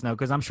 please let us know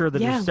because I'm sure that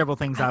there's several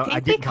things I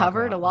didn't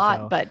cover a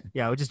lot, but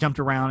we just jumped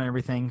around and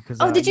everything.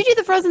 Did you do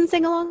the Frozen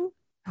sing along?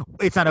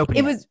 It's not open.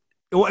 It yet. was.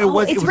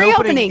 It's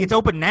reopening. It's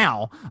open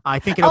now. I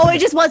think it. It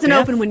just wasn't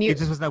open when you. It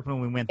just wasn't open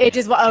when we went. It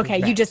just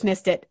okay. You just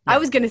missed it. Yeah. I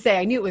was going to say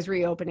I knew it was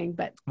reopening,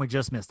 but we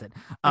just missed it.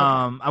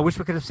 I wish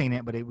we could have seen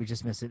it, but we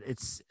just missed it.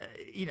 It's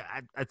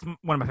it's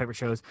one of my favorite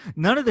shows.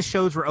 None of the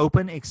shows were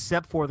open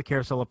except for the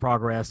Carousel of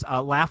Progress.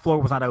 Laugh Floor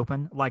was not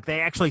open. Like they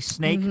actually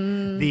snake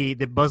the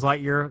Buzz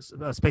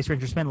Lightyear Space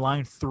Ranger spin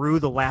line through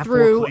the Laugh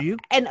Floor queue.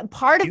 And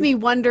part of me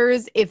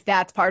wonders if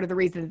that's part of the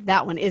reason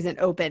that one isn't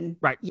open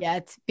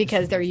yet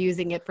because they're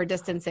using it for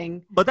distancing.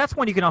 But that's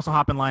when you can also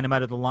hop in line no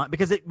matter the line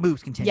because it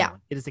moves continually. Yeah,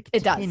 it is a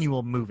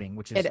continual moving,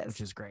 which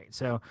is great.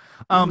 So,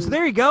 so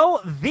there you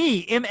go.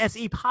 The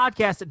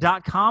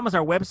MSEpodcast.com is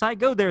our website.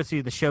 Go there to see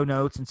the show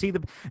notes and see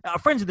the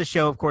friends of the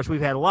show. Of course, we've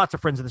had lots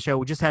of friends of the show.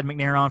 We just had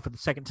McNair on for the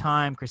second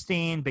time.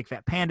 Christine, Big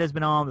Fat Panda has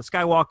been on. The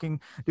Skywalking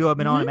duo have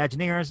been on.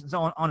 Imagineers and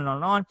so on and on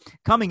and on.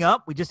 Coming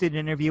up, we just did an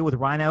interview with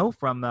Rhino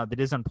from the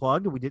Diz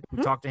Unplugged. We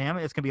talked to him.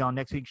 It's going to be on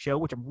next week's show,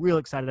 which I'm real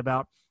excited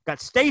about. Got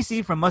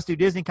Stacy from Must Do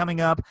Disney coming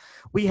up.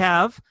 We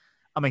have.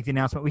 I'll make the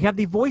announcement. We have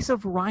the voice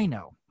of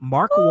Rhino,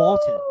 Mark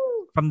Walton,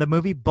 from the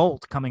movie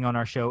Bolt, coming on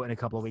our show in a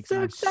couple of weeks.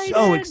 I'm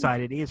so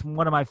excited. He is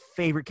one of my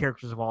favorite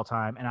characters of all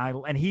time,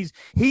 and he's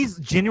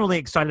genuinely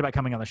excited about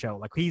coming on the show.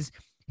 Like he's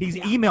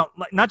emailed,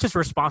 like, not just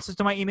responses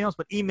to my emails,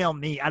 but emailed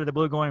me out of the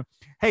blue going,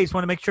 hey, just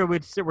want to make sure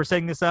we're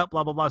setting this up,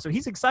 blah, blah, blah. So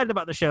he's excited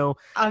about the show.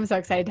 I'm so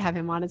excited to have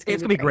him on. It's going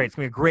to be great. It's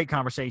going to be a great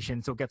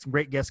conversation. So we've got some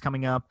great guests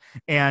coming up.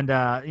 And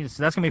so that's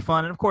going to be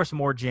fun. And, of course,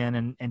 more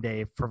Jen and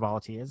Dave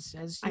frivolity, as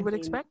you would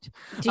expect.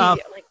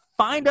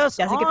 Find us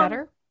Does it get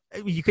better?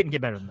 You couldn't get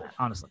better than that,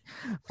 honestly.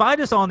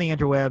 Find us on the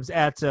interwebs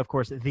at, of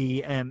course,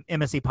 the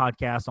MSE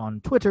Podcast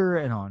on Twitter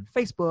and on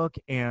Facebook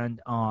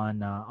and on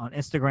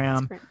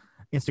Instagram.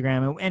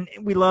 And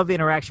we love the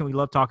interaction. We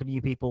love talking to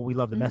you people. We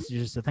love the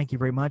messages. So thank you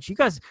very much. You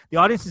guys, the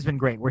audience has been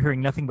great. We're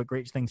hearing nothing but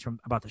great things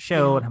about the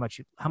show and how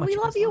much we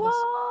love you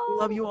all. We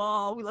love you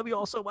all. We love you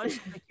all so much.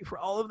 Thank you for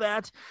all of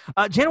that.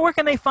 Jen, where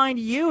can they find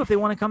you if they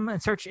want to come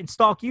and search and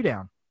stalk you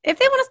down? If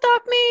they want to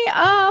stalk me,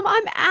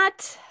 I'm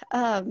at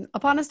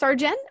Upon a Star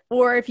Jen,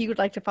 or if you would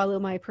like to follow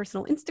my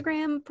personal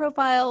Instagram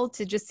profile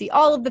to just see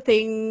all of the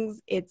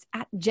things, it's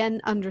at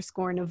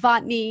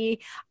Jen_Novotny.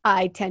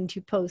 I tend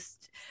to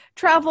post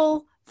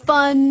travel,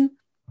 fun,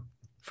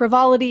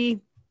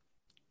 frivolity,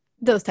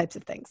 those types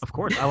of things. Of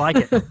course. I like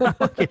it.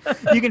 Okay.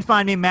 You can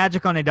find me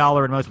Magic on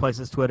 $1 in most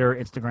places, Twitter,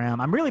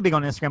 Instagram. I'm really big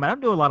on Instagram. I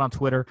don't do a lot on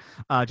Twitter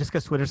just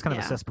because Twitter's kind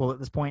of a cesspool at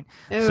this point.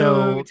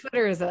 So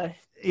Twitter is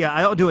Yeah,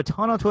 I don't do a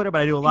ton on Twitter,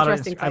 but I do a lot of.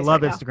 Interesting I place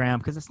love right now. Instagram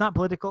because it's not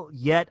political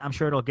yet. I'm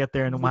sure it'll get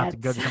there, and then we'll have to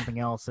go to something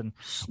else. And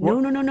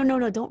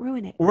No, don't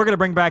ruin it. we're gonna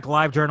bring back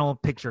live journal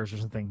pictures or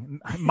something.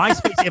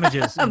 MySpace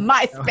images.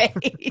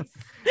 MySpace.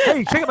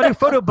 Hey, check out my new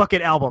photo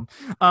bucket album.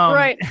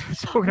 Right.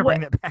 So we're gonna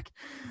bring that back,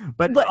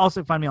 but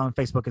also find me on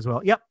Facebook as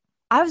well. Yep.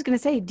 I was going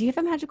to say, do you have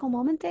a magical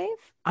moment, Dave?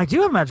 I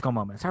do have a magical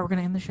moment. That's how we're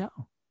gonna end the show.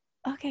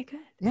 Okay, good.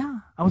 Yeah,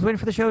 I was waiting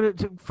for the show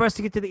for us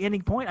to get to the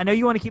ending point. I know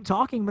you want to keep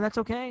talking, but that's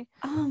okay.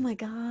 Oh my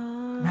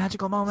god.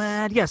 Magical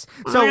moment. Yes.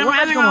 So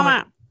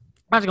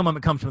magical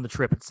moment comes from the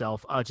trip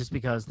itself, just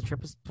because the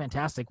trip is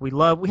fantastic. We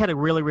had a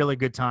really, really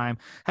good time.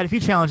 Had a few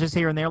challenges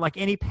here and there, like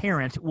any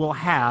parent will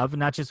have,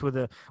 not just with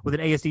an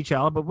ASD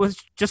child, but was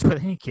just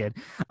with any kid.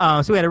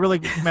 So we had a really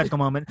magical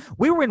moment.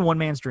 We were in one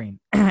man's dream,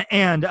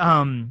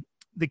 and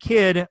the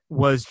kid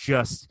was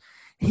just.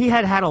 He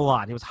had a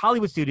lot. It was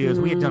Hollywood Studios.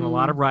 We had done a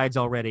lot of rides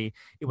already.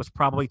 It was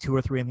probably 2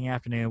 or 3 in the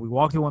afternoon. We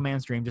walked through One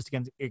Man's Dream just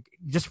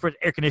for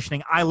air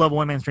conditioning. I love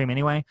One Man's Dream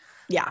anyway.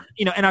 Yeah.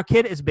 And our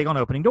kid is big on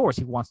opening doors.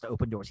 He wants to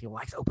open doors. He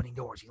likes opening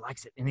doors. He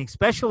likes it. And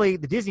especially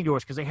the Disney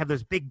doors because they have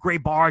those big gray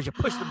bars. You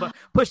push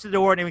the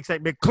door and it makes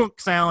that big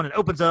clunk sound and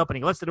opens up and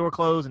he lets the door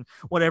close and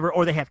whatever.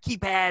 Or they have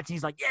keypads and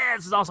he's like, yeah,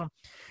 this is awesome.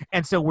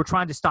 And so we're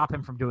trying to stop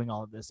him from doing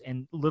all of this.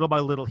 And little by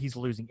little, he's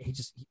losing.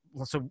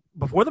 So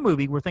before the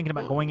movie, we're thinking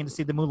about going in to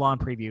see the Mulan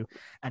preview,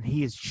 and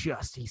he's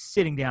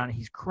sitting down and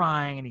he's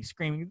crying and he's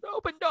screaming,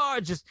 open door.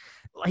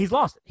 He's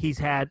lost it.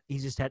 He's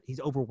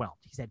overwhelmed.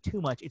 He's had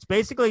too much. It's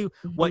basically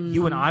what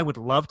you and I would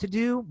love to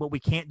do, but we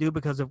can't do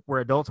because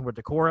we're adults and we're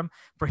decorum.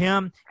 For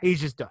him,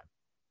 he's just done.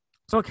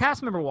 So a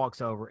cast member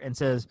walks over and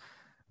says,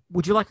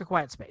 would you like a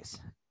quiet space?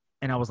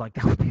 And I was like,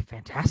 that would be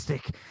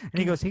fantastic. And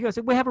he goes,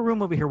 we have a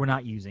room over here we're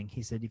not using.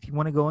 He said, if you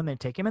want to go in there,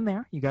 take him in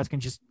there. You guys can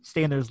just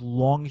stay in there as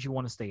long as you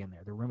want to stay in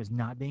there. The room is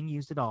not being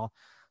used at all.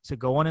 So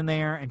go on in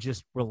there and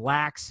just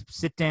relax,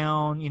 sit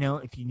down.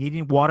 If you need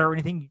any water or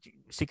anything,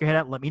 stick your head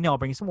out, let me know. I'll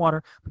bring you some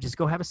water, but just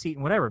go have a seat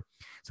and whatever.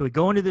 So we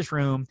go into this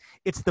room.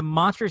 It's the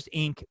Monsters,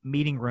 Inc.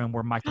 meeting room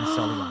where Mike and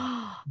Sully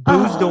are.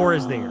 Boo's door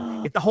is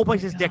there. The whole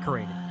place is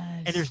decorated.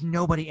 And there's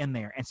nobody in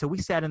there. And so we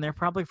sat in there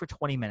probably for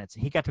 20 minutes.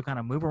 And he got to kind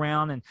of move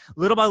around. And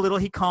little by little,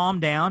 he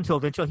calmed down until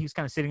eventually he was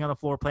kind of sitting on the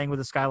floor playing with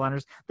the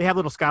Skyliners. They have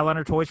little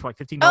Skyliner toys for like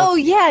 $15. Oh,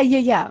 yeah.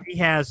 He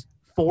has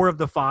 4 of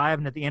the 5.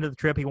 And at the end of the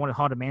trip, he wanted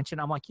Haunted Mansion.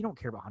 I'm like, you don't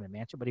care about Haunted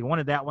Mansion. But he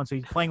wanted that one. So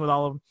he's playing with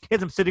all of them. He has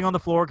them sitting on the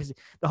floor because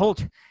the whole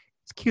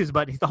it's cute,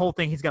 but the whole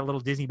thing, he's got a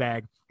little Disney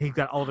bag. He's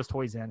got all of his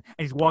toys in. And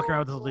he's walking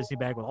around with this little Disney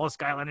bag with all the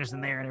Skyliners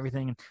in there and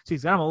everything. And so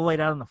he's got them all laid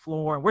out on the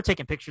floor. And we're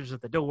taking pictures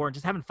at the door and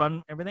just having fun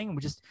and everything.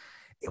 And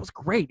it was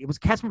great.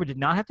 Cast member did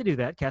not have to do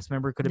that. Cast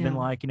member could have been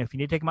like, if you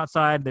need to take them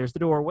outside, there's the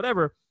door,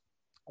 whatever.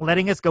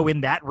 Letting us go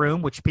in that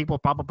room, which people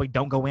probably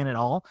don't go in at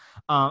all.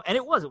 And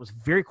it was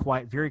very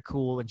quiet, very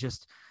cool, and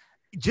just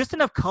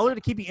enough color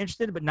to keep you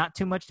interested, but not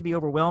too much to be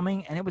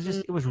overwhelming. And it was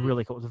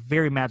really cool. It was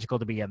very magical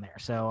to be in there.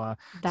 So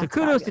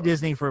kudos to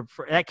Disney for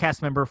that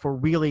cast member for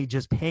really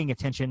just paying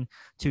attention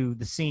to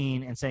the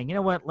scene and saying, you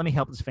know what, let me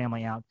help this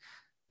family out.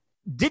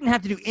 Didn't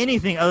have to do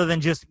anything other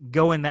than just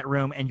go in that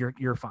room and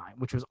you're fine,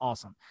 which was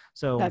awesome.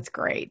 So that's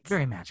great.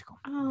 Very magical.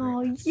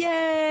 Oh,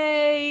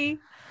 yay.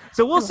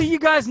 So we'll see you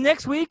guys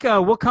next week.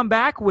 We'll come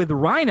back with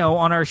Rhino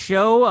on our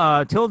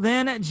show. Till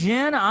then,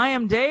 Jen, I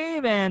am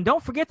Dave, and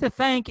don't forget to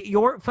thank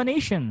your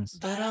Phoenicians.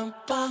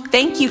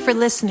 Thank you for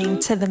listening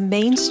to the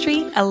Main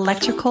Street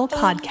Electrical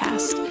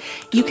Podcast.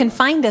 You can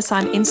find us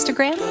on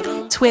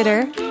Instagram,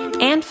 Twitter,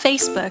 and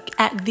Facebook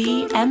at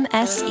the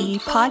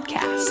MSE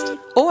Podcast,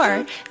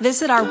 or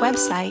visit our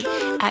website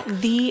at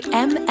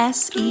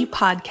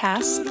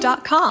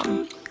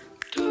themsepodcast.com.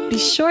 Be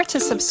sure to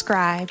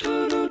subscribe,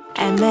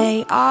 and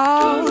may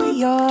all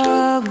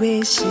your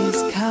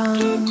wishes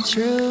come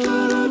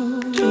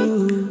true.